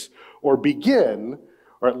increase or begin,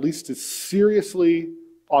 or at least to seriously,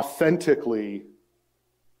 authentically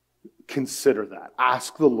consider that.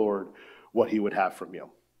 Ask the Lord what he would have from you.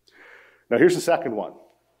 Now here's the second one.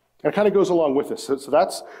 And it kind of goes along with this. So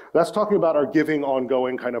that's talking about our giving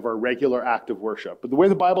ongoing, kind of our regular act of worship. But the way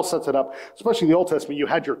the Bible sets it up, especially in the Old Testament, you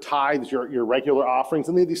had your tithes, your regular offerings,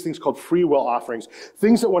 and they had these things called free will offerings,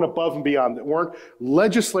 things that went above and beyond, that weren't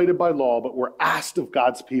legislated by law, but were asked of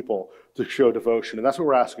God's people to show devotion. And that's what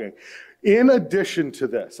we're asking. In addition to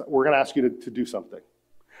this, we're going to ask you to do something.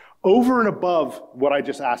 Over and above what I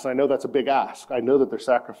just asked, and I know that's a big ask. I know that there's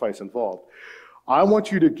sacrifice involved. I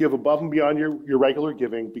want you to give above and beyond your regular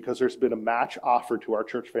giving because there's been a match offered to our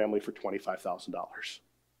church family for $25,000.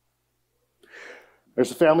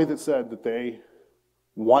 There's a family that said that they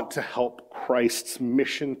want to help Christ's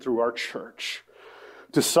mission through our church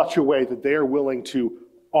to such a way that they are willing to,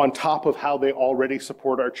 on top of how they already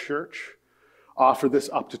support our church, offer this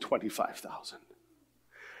up to $25,000.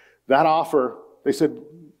 That offer, they said,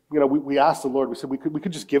 we asked the Lord, we said, we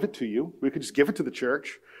could just give it to you. We could just give it to the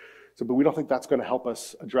church. So, but we don't think that's going to help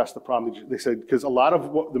us address the problem. They said, because a lot of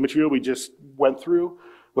what the material we just went through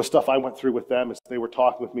was stuff I went through with them as they were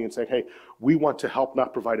talking with me and saying, hey, we want to help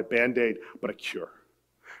not provide a Band-Aid, but a cure.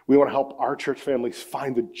 We want to help our church families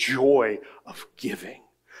find the joy of giving,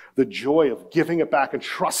 the joy of giving it back and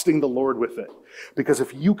trusting the Lord with it. Because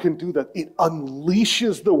if you can do that, it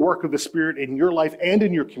unleashes the work of the Spirit in your life and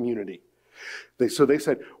in your community. So they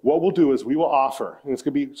said, what we'll do is we will offer, and it's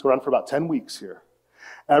going to run for about 10 weeks here.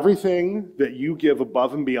 Everything that you give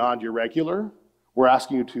above and beyond your regular, we're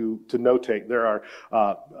asking you to notate. There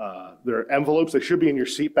are envelopes. They should be in your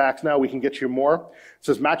seat backs now. We can get you more. It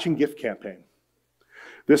says matching gift campaign.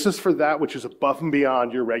 This is for that which is above and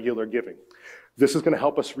beyond your regular giving. This is going to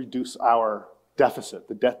help us reduce our deficit,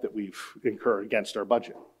 the debt that we've incurred against our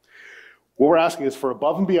budget. What we're asking is for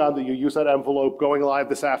above and beyond that you use that envelope going live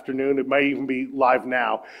this afternoon. It might even be live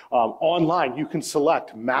now. Online, you can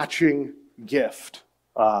select matching gift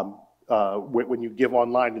when you give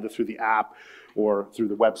online, either through the app or through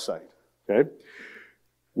the website. Okay?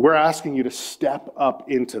 We're asking you to step up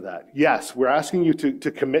into that. Yes, we're asking you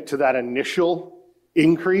to commit to that initial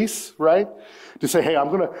increase, right? To say, hey, I'm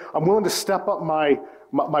willing to step up my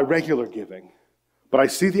regular giving, but I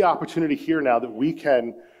see the opportunity here now that we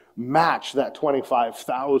can match that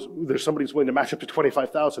 25,000. There's somebody who's willing to match up to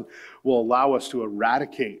 25,000 will allow us to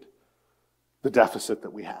eradicate the deficit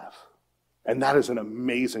that we have. And that is an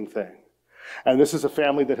amazing thing. And this is a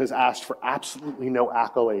family that has asked for absolutely no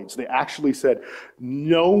accolades. They actually said,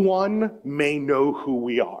 no one may know who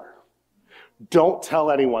we are. Don't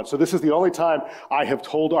tell anyone. So this is the only time I have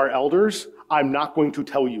told our elders, I'm not going to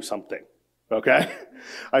tell you something, okay?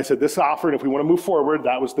 I said, this offer, and if we want to move forward,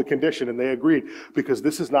 that was the condition, and they agreed, because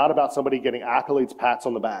this is not about somebody getting accolades, pats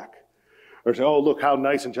on the back, or say, oh, look how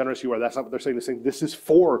nice and generous you are. That's not what they're saying. They're saying, this is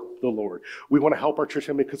for the Lord. We want to help our church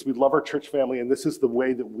family because we love our church family, and this is the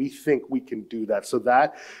way that we think we can do that. So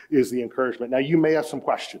that is the encouragement. Now, you may have some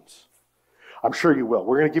questions. I'm sure you will.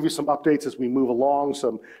 We're going to give you some updates as we move along,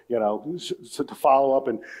 some, to follow up.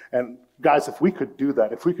 And guys, if we could do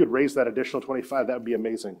that, if we could raise that additional 25, that would be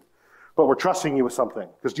amazing. But we're trusting you with something.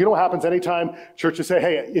 Because do you know what happens anytime churches say,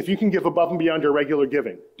 hey, if you can give above and beyond your regular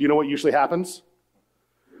giving, do you know what usually happens?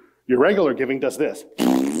 Your regular giving does this.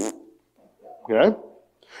 Okay?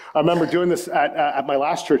 I remember doing this at my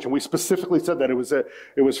last church, and we specifically said that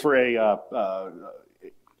it was for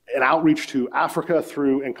an outreach to Africa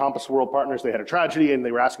through Encompass World Partners. They had a tragedy and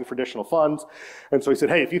they were asking for additional funds. And so he said,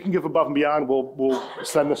 hey, if you can give above and beyond, we'll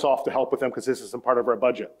send this off to help with them because this isn't part of our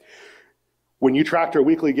budget. When you tracked our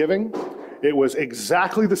weekly giving, it was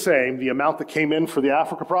exactly the same. The amount that came in for the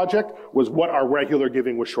Africa project was what our regular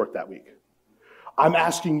giving was short that week. I'm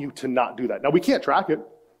asking you to not do that. Now, we can't track it.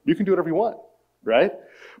 You can do whatever you want, right?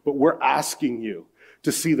 But we're asking you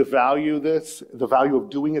to see the value of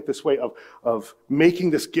doing it this way, of making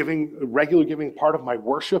this giving, regular giving, part of my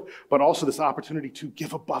worship, but also this opportunity to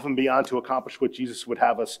give above and beyond to accomplish what Jesus would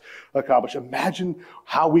have us accomplish. Imagine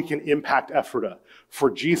how we can impact Ephrata for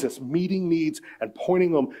Jesus, meeting needs and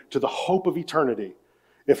pointing them to the hope of eternity.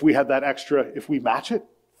 If we had that extra, if we match it,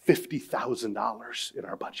 $50,000 in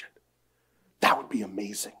our budget. That would be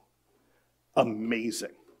amazing.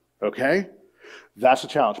 Amazing. Okay? That's a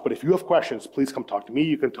challenge. But if you have questions, please come talk to me.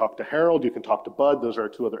 You can talk to Harold. You can talk to Bud. Those are our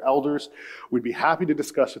two other elders. We'd be happy to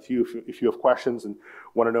discuss with you if you have questions and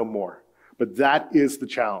want to know more. But that is the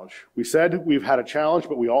challenge. We said we've had a challenge,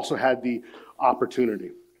 but we also had the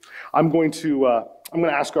opportunity. I'm going to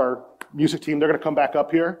ask our music team. They're going to come back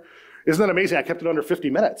up here. Isn't that amazing? I kept it under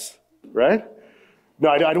 50 minutes, right? No,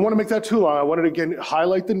 I don't want to make that too long. I wanted to, again,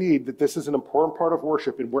 highlight the need that this is an important part of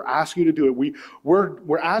worship, and we're asking you to do it.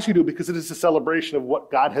 We're asking you to do it because it is a celebration of what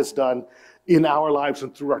God has done in our lives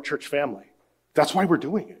and through our church family. That's why we're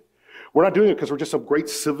doing it. We're not doing it because we're just a great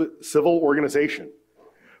civil organization.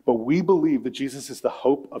 But we believe that Jesus is the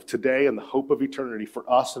hope of today and the hope of eternity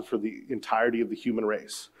for us and for the entirety of the human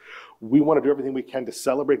race. We want to do everything we can to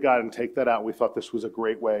celebrate God and take that out. We thought this was a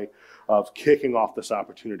great way of kicking off this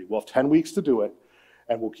opportunity. We'll have 10 weeks to do it.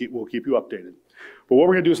 And we'll keep you updated. But what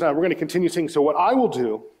we're going to do is now we're going to continue singing. So what I will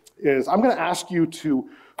do is I'm going to ask you to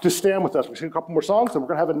stand with us. We sing a couple more songs, and we're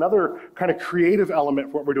going to have another kind of creative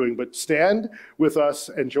element for what we're doing. But stand with us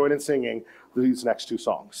and join in singing these next two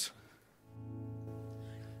songs.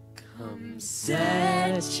 Come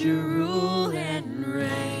set your rule and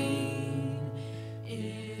reign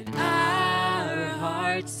in our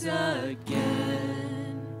hearts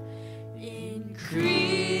again.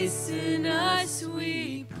 Increase in us,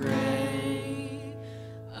 we pray.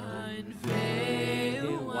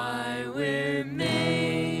 Unveil why we're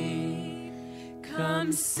made.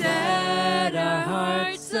 Come set our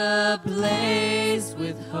hearts ablaze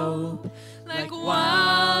with hope, like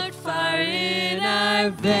wildfire in our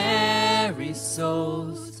very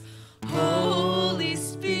souls. Holy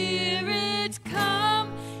Spirit,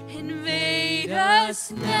 come invade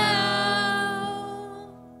us now.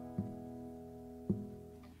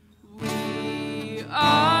 We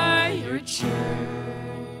are your church.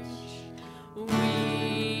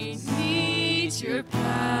 We need your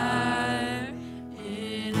power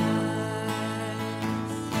in us.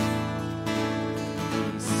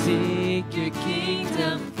 Seek your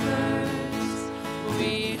kingdom first.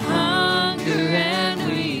 We hunger and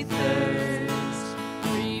we thirst.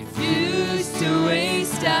 Refuse to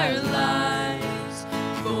waste our lives,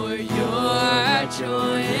 for your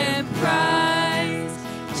joy and prize.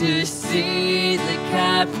 To see the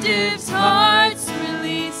captives' hearts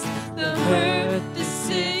released, the hurt, the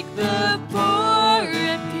sick, the poor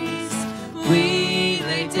at peace. We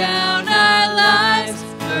lay down our lives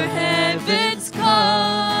for heaven's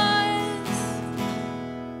cause.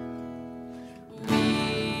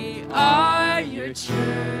 We are your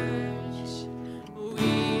church.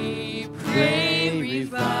 We pray,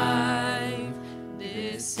 revive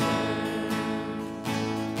this earth.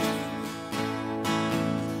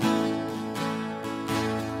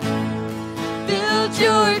 Build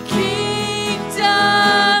your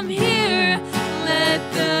kingdom here. Let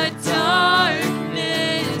the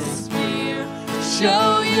darkness fear.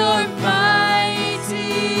 Show your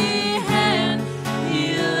mighty hand.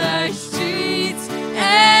 Heal our streets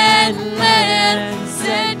and land.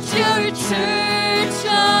 Set your church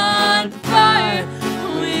on fire.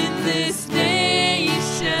 Win this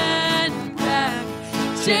nation back.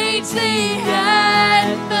 Change the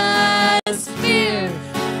atmosphere.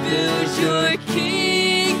 Build your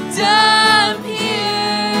kingdom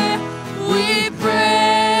here, we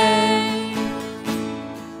pray.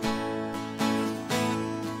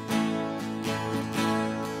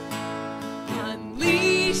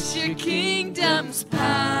 Unleash your kingdom's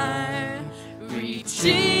power,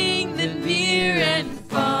 reaching the near and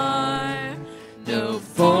far. No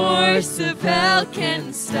force of hell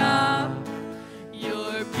can stop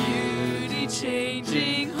your beauty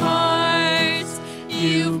changing hearts.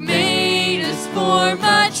 You've made us for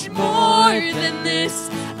much more than this.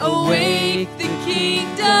 Awake the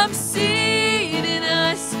kingdom seed in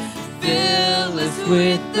us. Fill us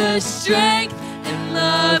with the strength and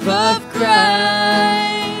love of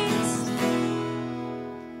Christ.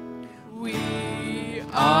 We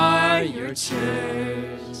are your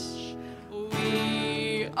church.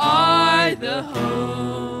 We are the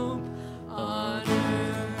hope on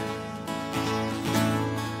earth.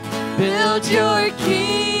 Build your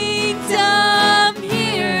kingdom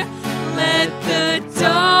here. Let the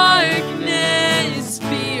darkness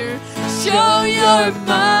fear. Show your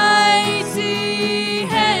mighty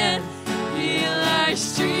hand. Heal our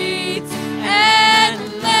streets and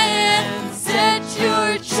land. Set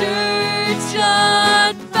your church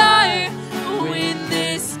on fire. Win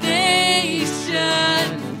this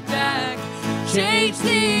nation back. Change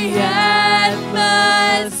the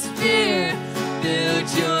atmosphere. Build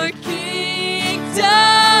your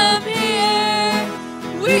kingdom here,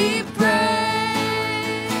 we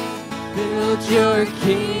pray. Build your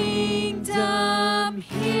kingdom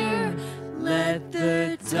here. Let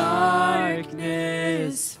the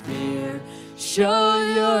darkness fear. Show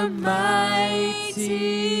your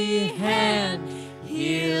mighty hand.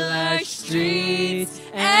 Heal our streets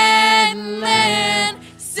and land.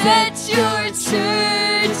 Set your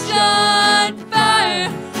church on fire.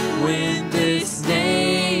 Win this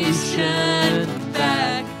nation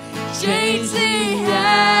back. Change the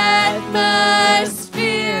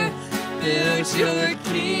atmosphere. Build your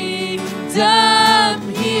kingdom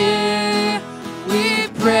here, we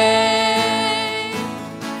pray.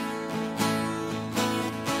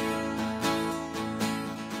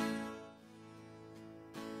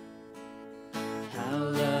 How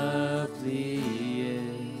lovely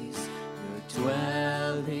is your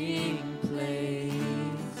dwelling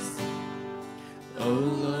place, O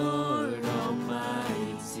Lord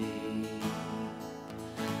Almighty.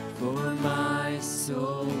 For my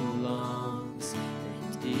soul longs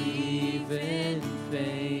and even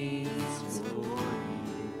faints for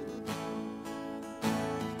you.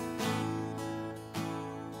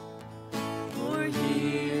 For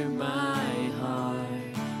here my heart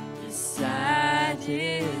is satisfied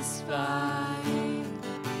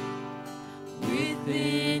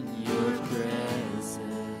within your presence.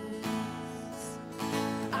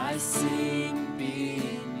 I sing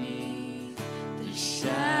beneath the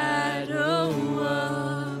shadow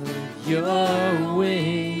of your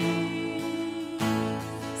wings.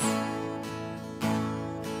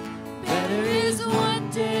 Better is one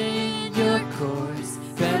day in your courts,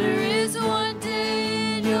 better is one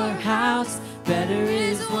day in your house, better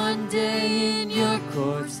is one day in your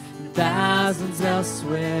courts than thousands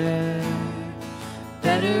elsewhere.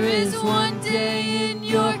 Better is one day in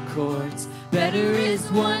your courts, better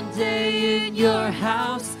is one day in your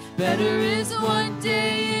house, better is one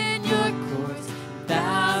day in your courts than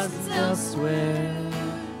thousands elsewhere,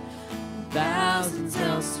 thousands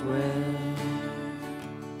elsewhere.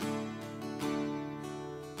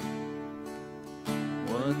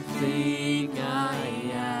 One thing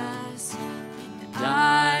I ask, and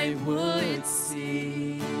I would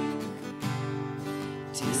seek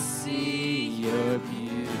to see your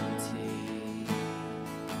beauty,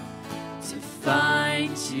 to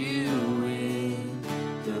find you in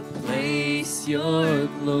the place your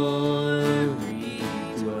glory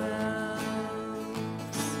dwells.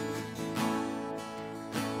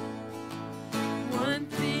 One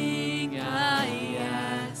thing I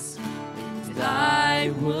ask, and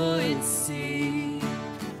I would seek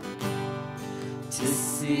to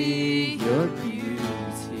see your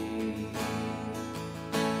beauty,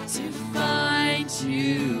 to find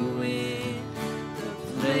you in the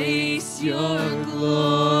place your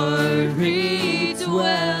glory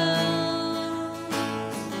dwells.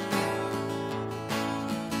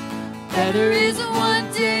 Better is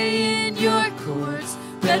one day in your courts,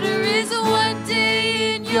 better is one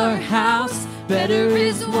day in your house, better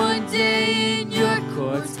is one day in your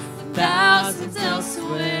courts than thousands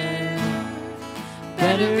elsewhere.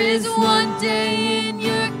 Better is one day in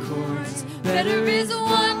your courts, better is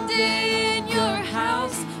one day in your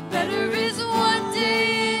house, better is one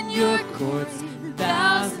day in your courts than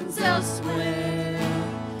thousands elsewhere,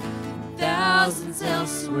 thousands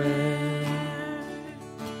elsewhere.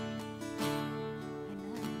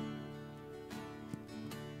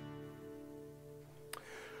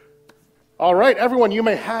 All right, everyone, you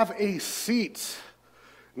may have a seat.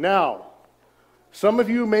 Now, some of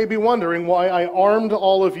you may be wondering why I armed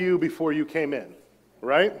all of you before you came in,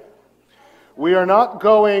 right? We are not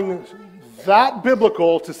going that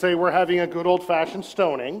biblical to say we're having a good old-fashioned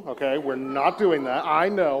stoning, okay? We're not doing that, I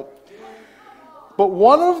know. But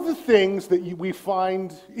one of the things that we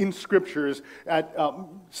find in scriptures at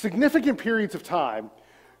significant periods of time,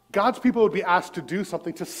 God's people would be asked to do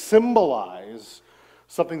something to symbolize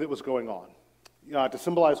something that was going on. To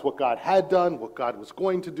symbolize what God had done, what God was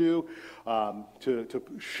going to do, to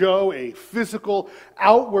show a physical,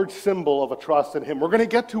 outward symbol of a trust in Him. We're going to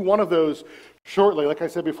get to one of those shortly. Like I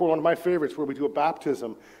said before, one of my favorites, where we do a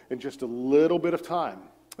baptism in just a little bit of time.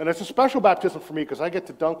 And it's a special baptism for me because I get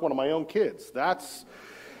to dunk one of my own kids. That's,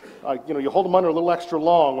 you hold them under a little extra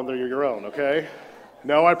long when they're your own, okay?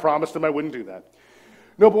 No, I promised them I wouldn't do that.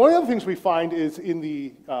 No, but one of the other things we find is in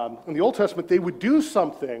the Old Testament, they would do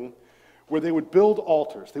something where they would build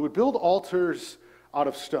altars. They would build altars out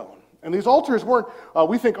of stone. And these altars weren't,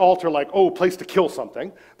 we think altar like, place to kill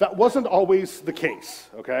something. That wasn't always the case,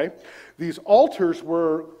 okay? These altars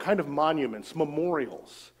were kind of monuments,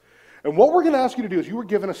 memorials. And what we're going to ask you to do is, you were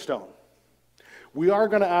given a stone. We are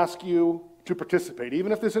going to ask you to participate,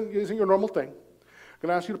 even if this isn't your normal thing. I'm going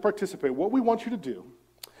to ask you to participate. What we want you to do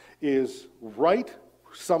is write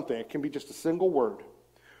something. It can be just a single word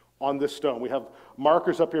on this stone. We have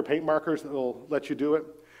markers up here, paint markers, that will let you do it.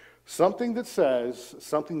 Something that says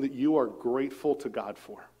something that you are grateful to God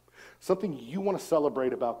for. Something you want to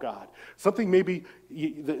celebrate about God. Something maybe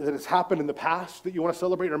that has happened in the past that you want to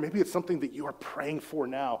celebrate, or maybe it's something that you are praying for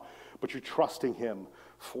now, but you're trusting Him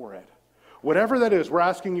for it. Whatever that is, we're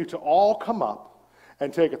asking you to all come up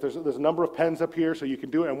and take it. There's a number of pens up here so you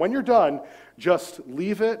can do it. And when you're done, just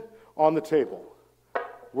leave it on the table.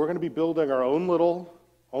 We're going to be building our own little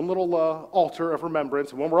altar of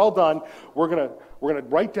remembrance, and when we're all done, we're gonna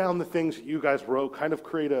write down the things that you guys wrote, kind of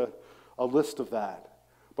create a list of that.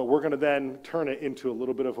 But we're gonna then turn it into a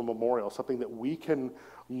little bit of a memorial, something that we can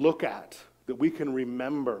look at, that we can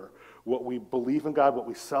remember what we believe in God, what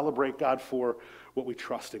we celebrate God for, what we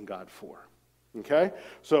trust in God for. Okay?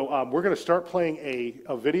 So we're gonna start playing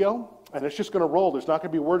a video, And it's just going to roll. There's not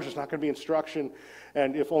going to be words. There's not going to be instruction.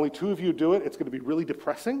 And if only 2 of you do it, it's going to be really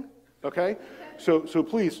depressing. Okay? So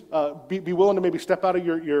please be willing to maybe step out of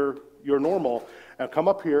your normal and come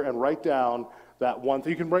up here and write down that one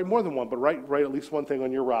thing. You can write more than one, but write at least one thing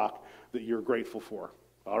on your rock that you're grateful for.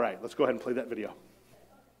 All right, let's go ahead and play that video.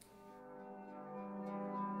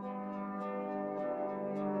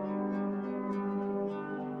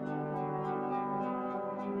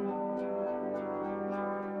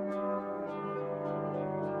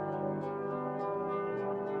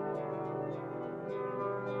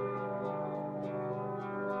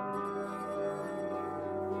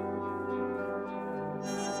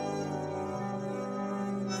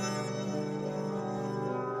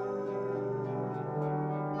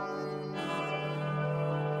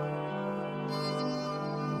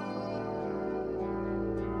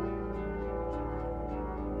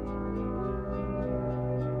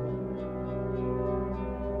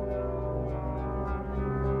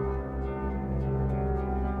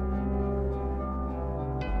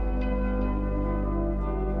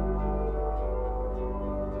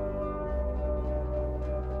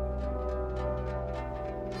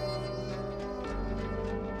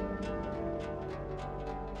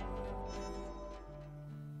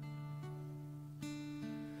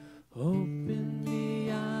 Open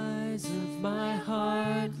the eyes of my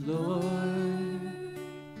heart, Lord.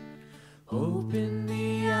 Open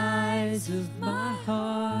the eyes of my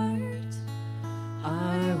heart.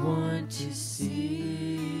 I want to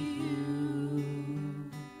see you.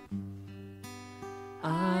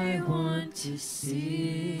 I want to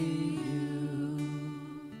see you.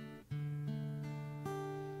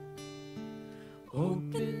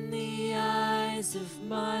 Open the eyes of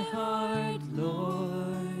my heart, Lord.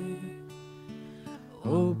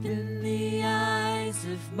 Open the eyes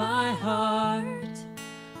of my heart.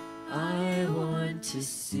 I want to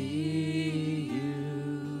see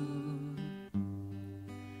you.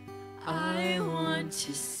 I want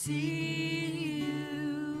to see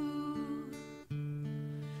you.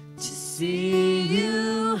 To see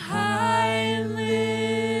you high and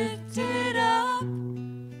lifted up,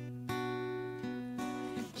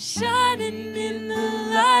 shining in the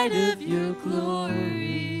light of your glory.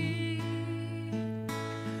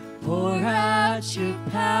 Pour out your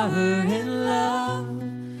power and love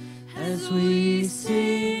as we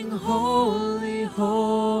sing, holy,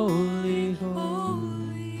 holy,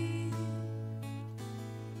 holy.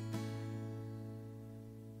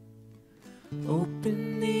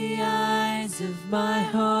 Open the eyes of my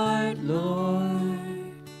heart,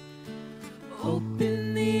 Lord.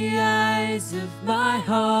 Open the eyes of my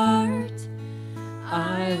heart.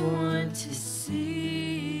 I want to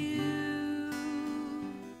see you.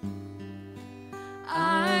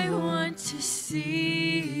 I want to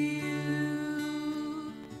see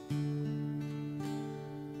you.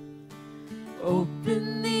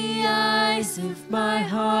 Open the eyes of my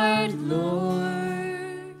heart, Lord.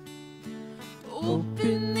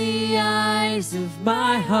 Open the eyes of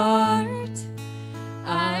my heart.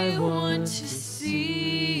 I want to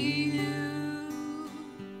see you.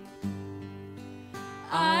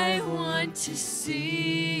 I want to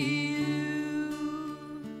see you.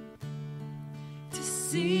 To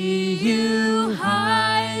see you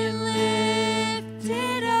high and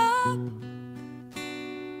lifted up,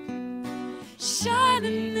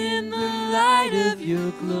 shining in the light of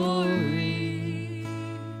your glory.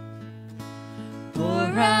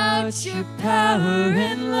 Pour out your power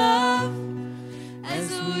and love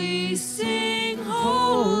as we sing,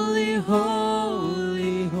 holy,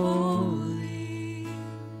 holy, holy.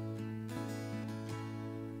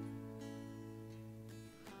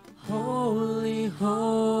 Holy,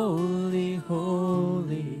 holy,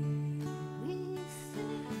 holy.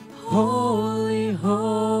 Holy,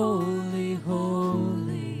 holy,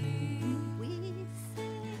 holy.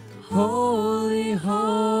 Holy,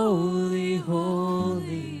 holy,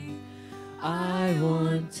 holy. I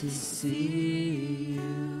want to see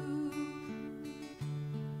you.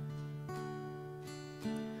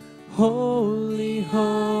 Holy,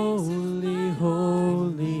 holy,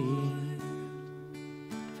 holy.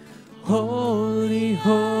 Holy,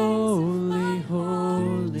 holy,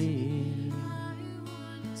 holy.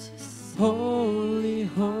 Holy,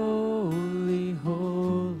 holy,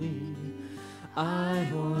 holy. I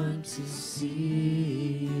want to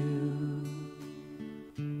see you.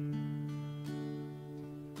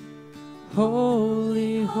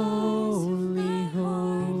 Holy, holy,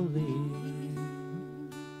 holy.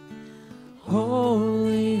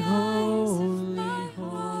 Holy,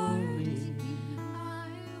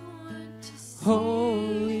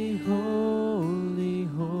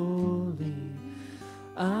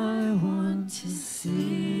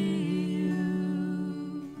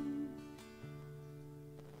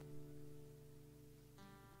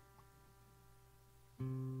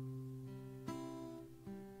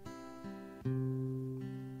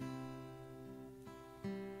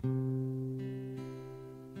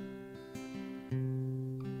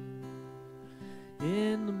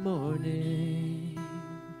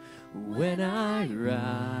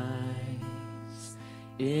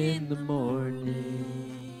 in the morning,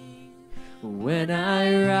 when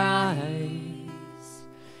I rise,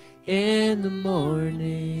 in the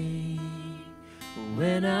morning,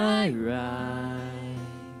 when I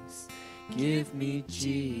rise, give me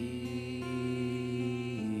Jesus,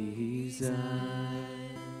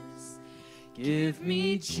 give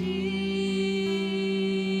me Jesus,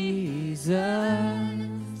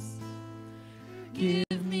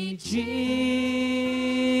 give me Jesus.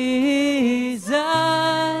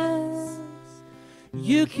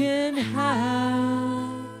 You can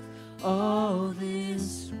have all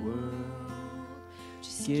this world,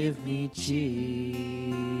 just give me Jesus.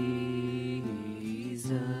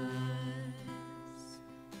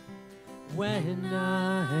 When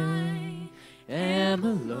I am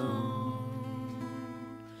alone,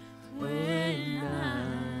 when I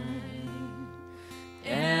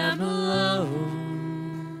am alone,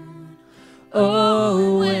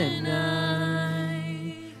 oh, when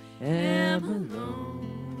I am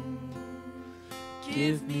alone,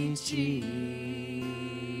 give me Jesus,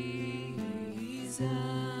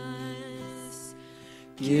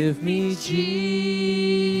 give me Jesus,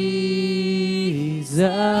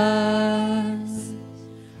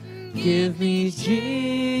 give me Jesus.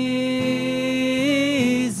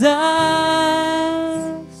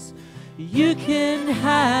 You can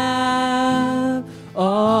have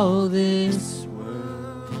all this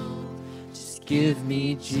world, just give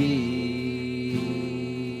me Jesus.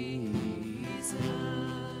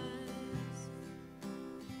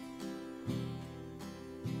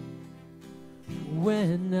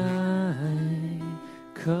 When I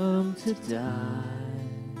come to die,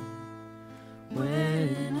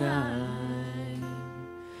 when I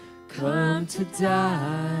come to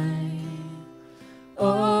die,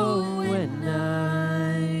 oh, when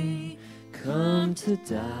I come to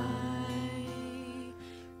die,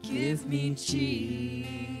 give me Jesus,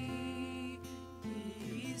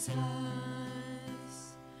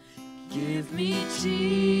 give me Jesus,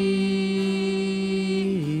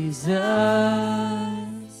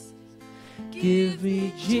 give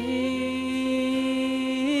me Jesus.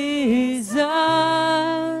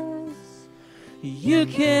 You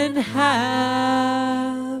can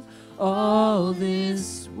have all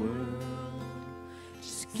this world,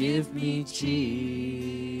 just give me Jesus,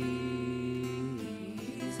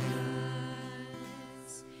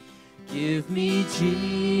 give me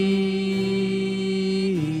Jesus,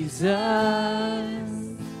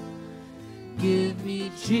 give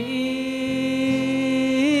me Jesus.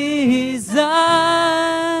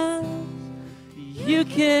 You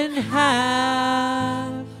can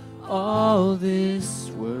have all this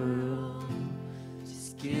world,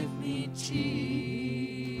 just give me Jesus.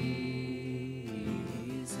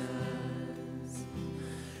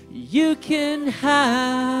 You can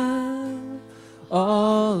have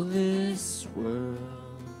all this world,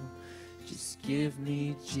 just give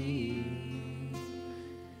me Jesus.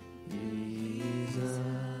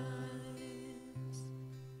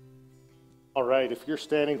 All right, if you're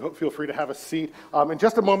standing, feel free to have a seat. In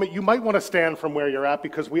just a moment, you might want to stand from where you're at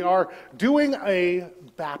because we are doing a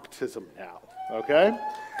baptism now, okay?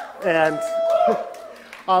 And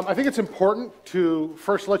I think it's important to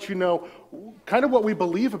first let you know kind of what we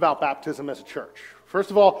believe about baptism as a church.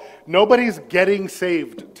 First of all, nobody's getting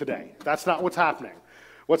saved today. That's not what's happening.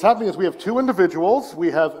 What's happening is we have two individuals.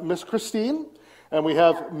 We have Miss Christine and we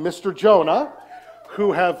have Mr. Jonah,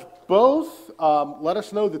 who have both let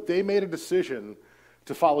us know that they made a decision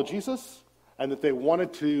to follow Jesus and that they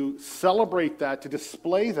wanted to celebrate that, to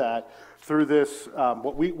display that through this,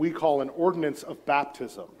 what we call an ordinance of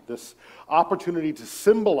baptism, this opportunity to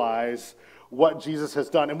symbolize what Jesus has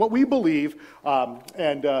done. And what we believe,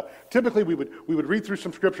 typically we would read through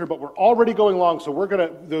some scripture, but we're already going long, so we're going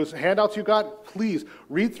to, those handouts you got, please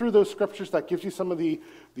read through those scriptures. That gives you some of the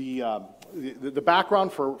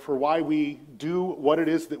background for why we do what it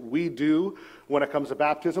is that we do when it comes to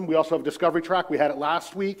baptism. We also have a discovery track. We had it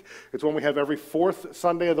last week. It's one we have every fourth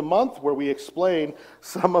Sunday of the month, where we explain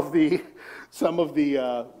some of the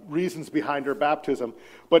reasons behind our baptism.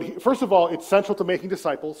 But first of all, it's central to making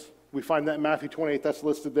disciples. We find that in Matthew 28, that's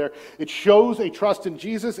listed there. It shows a trust in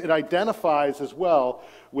Jesus. It identifies as well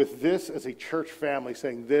with this as a church family,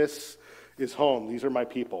 saying this is home. These are my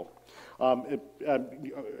people. Are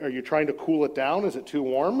you trying to cool it down? Is it too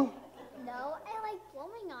warm? No, I like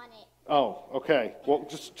blowing on it. Oh, okay. Well,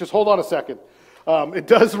 just hold on a second. It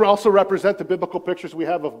does also represent the biblical pictures we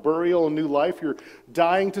have of burial and new life. You're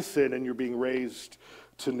dying to sin and you're being raised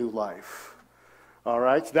to new life. All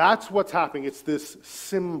right? That's what's happening. It's this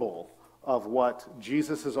symbol of what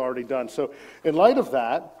Jesus has already done. So in light of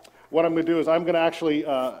that, what I'm going to do is I'm going to actually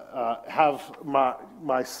have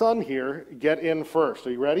my son here get in first.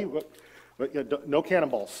 Are you ready? No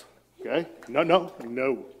cannonballs, okay?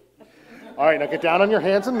 No. All right, now get down on your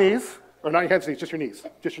hands and knees. Or not your hands and knees, just your knees.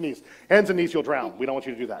 Just your knees. Hands and knees, you'll drown. We don't want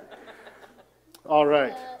you to do that. All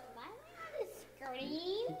right.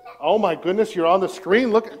 Oh my goodness, you're on the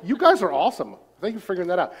screen. Look, you guys are awesome. Thank you for figuring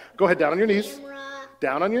that out. Go ahead, down on your knees.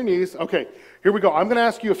 Down on your knees. Okay, here we go. I'm going to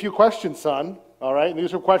ask you a few questions, son. All right, and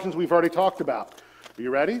these are questions we've already talked about. Are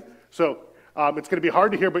you ready? So it's going to be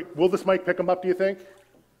hard to hear, but will this mic pick them up, do you think?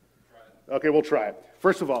 Okay, we'll try it.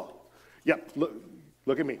 First of all,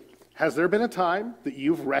 look at me. Has there been a time that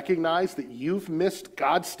you've recognized that you've missed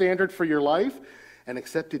God's standard for your life and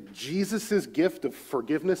accepted Jesus' gift of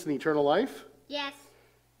forgiveness and eternal life? Yes.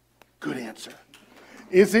 Good answer.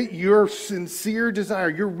 Is it your sincere desire,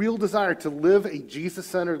 your real desire to live a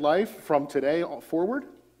Jesus-centered life from today forward?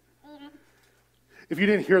 If you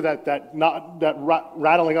didn't hear that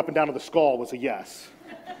rattling up and down of the skull was a yes.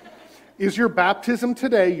 Is your baptism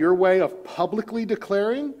today your way of publicly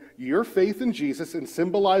declaring your faith in Jesus and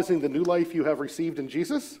symbolizing the new life you have received in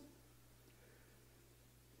Jesus?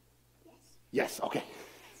 Yes, okay.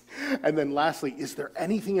 And then lastly, is there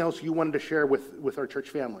anything else you wanted to share with our church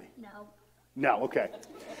family? No, okay.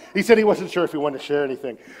 He said he wasn't sure if he wanted to share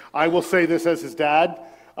anything. I will say this as his dad.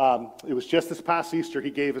 It was just this past Easter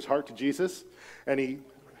he gave his heart to Jesus, and he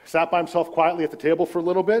sat by himself quietly at the table for a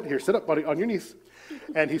little bit. Here, sit up, buddy, on your knees.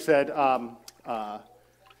 And he said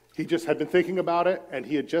he just had been thinking about it, and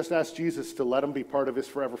he had just asked Jesus to let him be part of his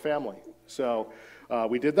forever family. So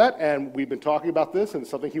we did that, and we've been talking about this, and it's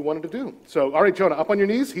something he wanted to do. So, all right, Jonah, up on your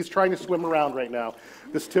knees. He's trying to swim around right now.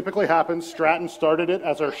 This typically happens. Stratton started it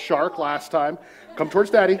as our shark last time. Come towards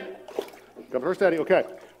Daddy. Come towards Daddy. Okay.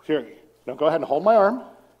 Here. Now go ahead and hold my arm.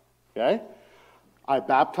 Okay? I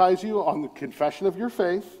baptize you on the confession of your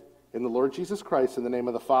faith in the Lord Jesus Christ in the name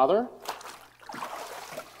of the Father,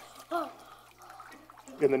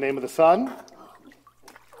 in the name of the Son,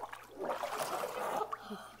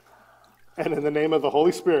 and in the name of the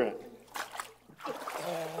Holy Spirit.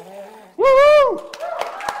 Woo!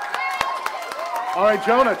 All right,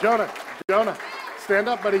 Jonah, stand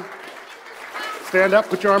up, buddy. Stand up,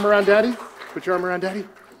 put your arm around Daddy. Put your arm around Daddy.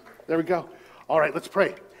 There we go. All right, let's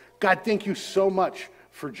pray. God, thank you so much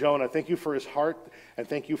for Jonah. Thank you for his heart, and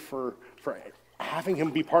thank you for having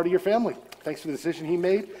him be part of your family. Thanks for the decision he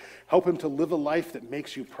made. Help him to live a life that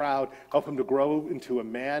makes you proud. Help him to grow into a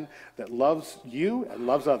man that loves you and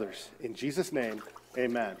loves others. In Jesus' name,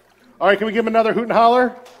 amen. All right, can we give him another hoot and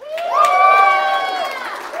holler?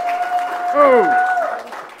 Oh!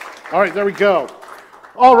 All right, there we go.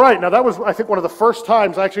 All right, now that was, I think, one of the first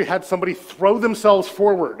times I actually had somebody throw themselves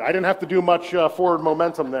forward. I didn't have to do much forward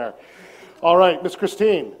momentum there. All right, Miss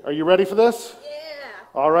Christine, are you ready for this? Yeah.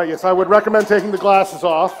 All right, yes, I would recommend taking the glasses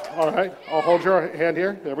off. All right, I'll hold your hand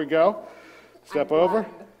here. There we go. Step over.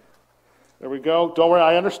 There we go. Don't worry,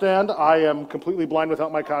 I understand. I am completely blind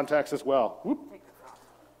without my contacts as well. Whoop.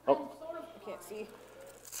 Oh. I can't see.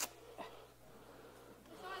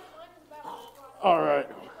 All right.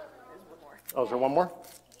 Oh, is there one more?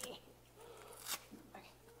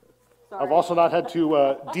 I've also not had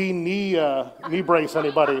to knee brace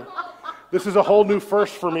anybody. This is a whole new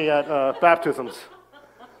first for me at baptisms.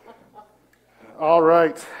 All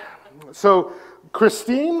right. So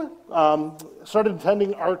Christine started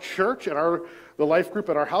attending our church and the life group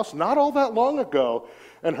at our house not all that long ago.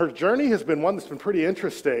 And her journey has been one that's been pretty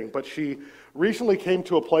interesting. But she recently came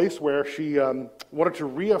to a place where she wanted to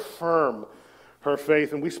reaffirm her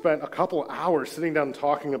faith. And we spent a couple hours sitting down and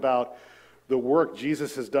talking about the work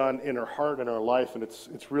Jesus has done in her heart and her life, and it's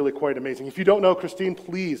really quite amazing. If you don't know Christine,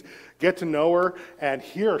 please get to know her and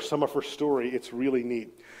hear some of her story. It's really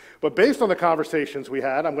neat. But based on the conversations we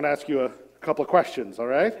had, I'm going to ask you a couple of questions, all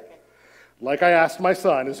right? Like I asked my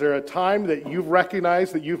son, is there a time that you've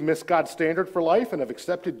recognized that you've missed God's standard for life and have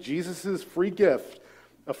accepted Jesus' free gift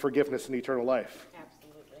of forgiveness and eternal life?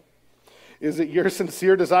 Absolutely. Is it your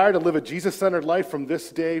sincere desire to live a Jesus-centered life from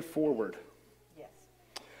this day forward?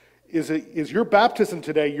 Is your baptism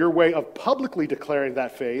today your way of publicly declaring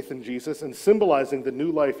that faith in Jesus and symbolizing the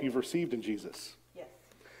new life you've received in Jesus? Yes.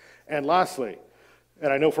 And lastly,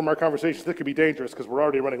 and I know from our conversations this could be dangerous because we're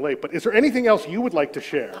already running late, but is there anything else you would like to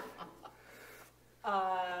share? No.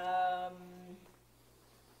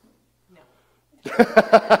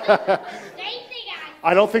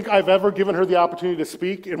 I don't think I've ever given her the opportunity to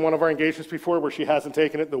speak in one of our engagements before where she hasn't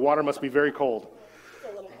taken it. The water must be very cold. It's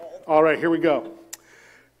a little cold. All right, here we go.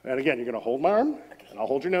 And again, you're going to hold my arm, and I'll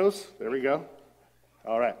hold your nose. There we go.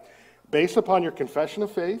 All right. Based upon your confession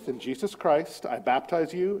of faith in Jesus Christ, I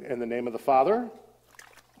baptize you in the name of the Father,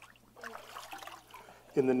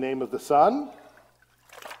 In the name of the Son,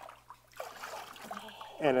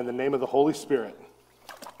 and in the name of the Holy Spirit.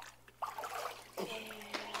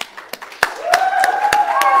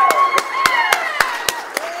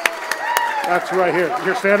 That's right here.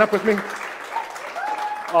 Here, stand up with me.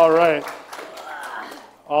 All right.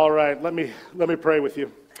 All right. Let me pray with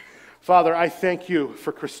you. Father, I thank you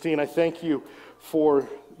for Christine. I thank you for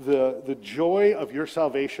the joy of your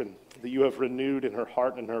salvation that you have renewed in her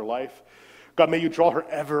heart and her life. God, may you draw her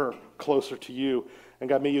ever closer to you. And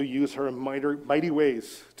God, may you use her in mighty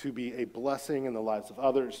ways to be a blessing in the lives of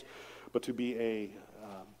others, but to be a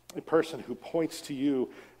person who points to you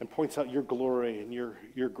and points out your glory and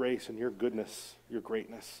your grace and your goodness, your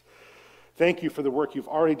greatness. Thank you for the work you've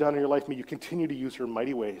already done in your life. May you continue to use her in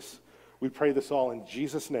mighty ways. We pray this all in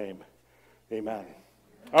Jesus' name. Amen.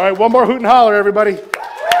 All right, one more hoot and holler, everybody.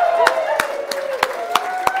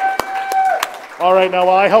 All right, now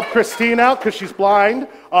while I help Christine out because she's blind,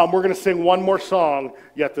 we're going to sing one more song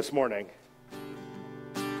yet this morning.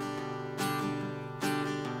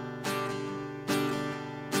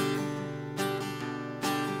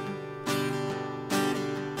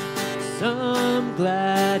 Some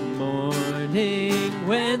glad morning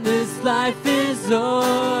when this life is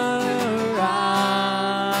o'er,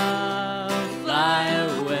 I'll fly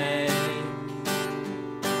away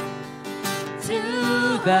to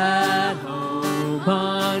that home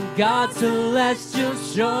on God's celestial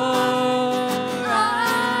shore.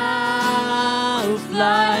 I'll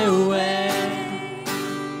fly away.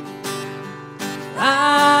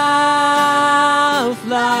 I'll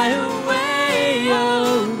fly away,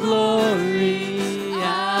 oh glory.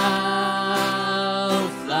 I'll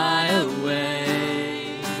fly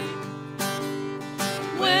away.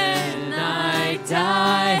 When I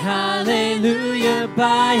die, hallelujah,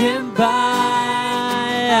 by and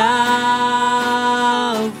by,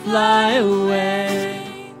 I'll fly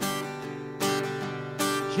away.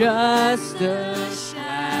 Just the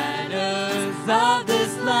shadows of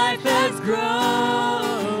this life has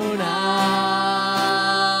grown.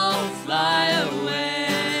 I'll fly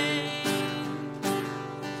away.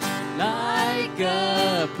 Like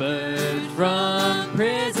a bird from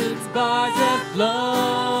prison's bars have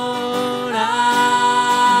flown.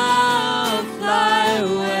 I'll fly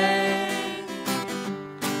away.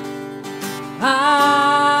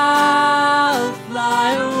 I'll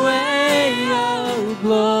fly away, oh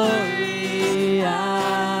glory.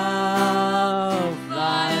 I'll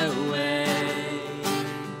fly away.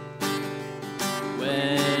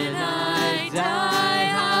 When I die,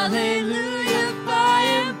 hallelujah, by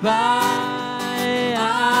and by,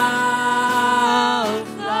 I'll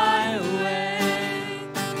fly away.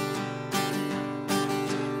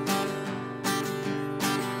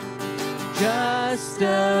 Just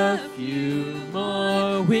a few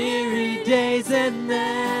more weary days and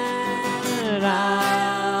then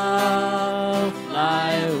I'll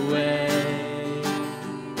fly away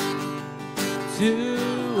to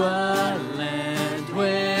a land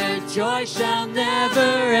where joy shall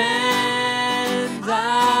never end.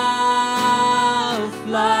 I'll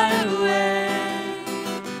fly away.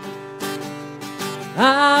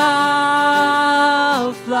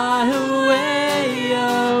 I'll fly away,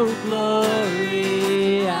 oh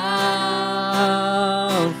glory.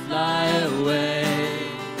 I'll fly away.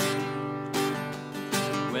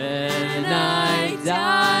 When I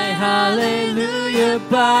die, hallelujah,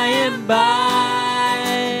 by and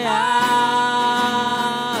by,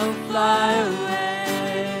 I'll fly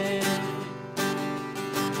away.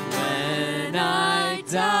 When I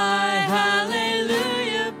die,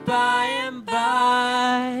 hallelujah, by and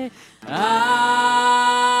by,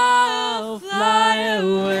 I'll fly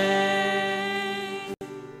away.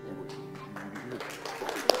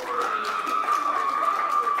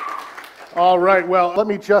 All right, well, let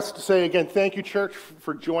me just say again, thank you, church,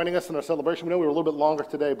 for joining us in our celebration. We know we were a little bit longer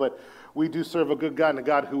today, but we do serve a good God and a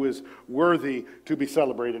God who is worthy to be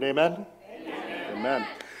celebrated. Amen? Amen.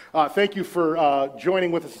 Thank you for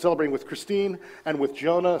joining with us and celebrating with Christine and with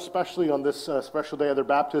Jonah, especially on this special day of their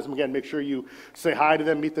baptism. Again, make sure you say hi to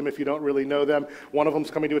them, meet them if you don't really know them. One of them's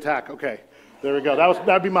coming to attack. Okay, there we go.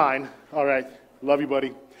 That'd be mine. All right, love you,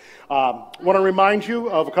 buddy. Want to remind you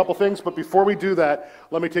of a couple things, but before we do that,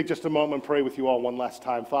 let me take just a moment and pray with you all one last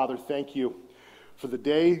time. Father, thank you for the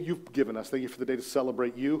day you've given us. Thank you for the day to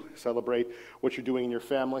celebrate you, celebrate what you're doing in your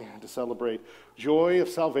family, and to celebrate joy of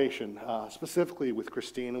salvation, specifically with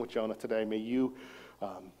Christine and with Jonah today. May you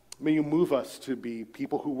move us to be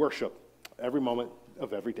people who worship every moment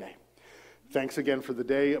of every day. Thanks again for the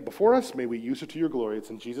day before us. May we use it to your glory. It's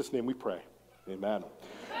in Jesus' name we pray. Amen.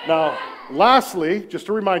 Now, lastly, just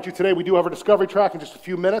to remind you, today we do have our discovery track in just a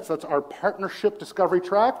few minutes. That's our partnership discovery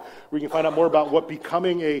track, where you can find out more about what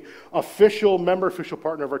becoming a official member, official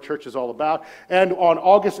partner of our church is all about. And on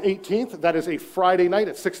August 18th, that is a Friday night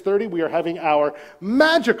at 6:30, we are having our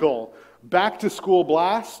magical back-to-school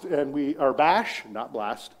blast, and we are bash, not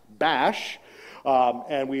blast, bash.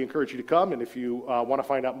 And we encourage you to come. And if you want to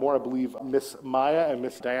find out more, I believe Miss Maya and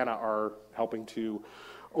Miss Diana are helping to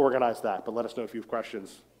organize that. But let us know if you have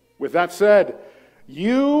questions. With that said,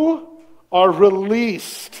 you are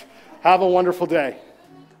released. Have a wonderful day.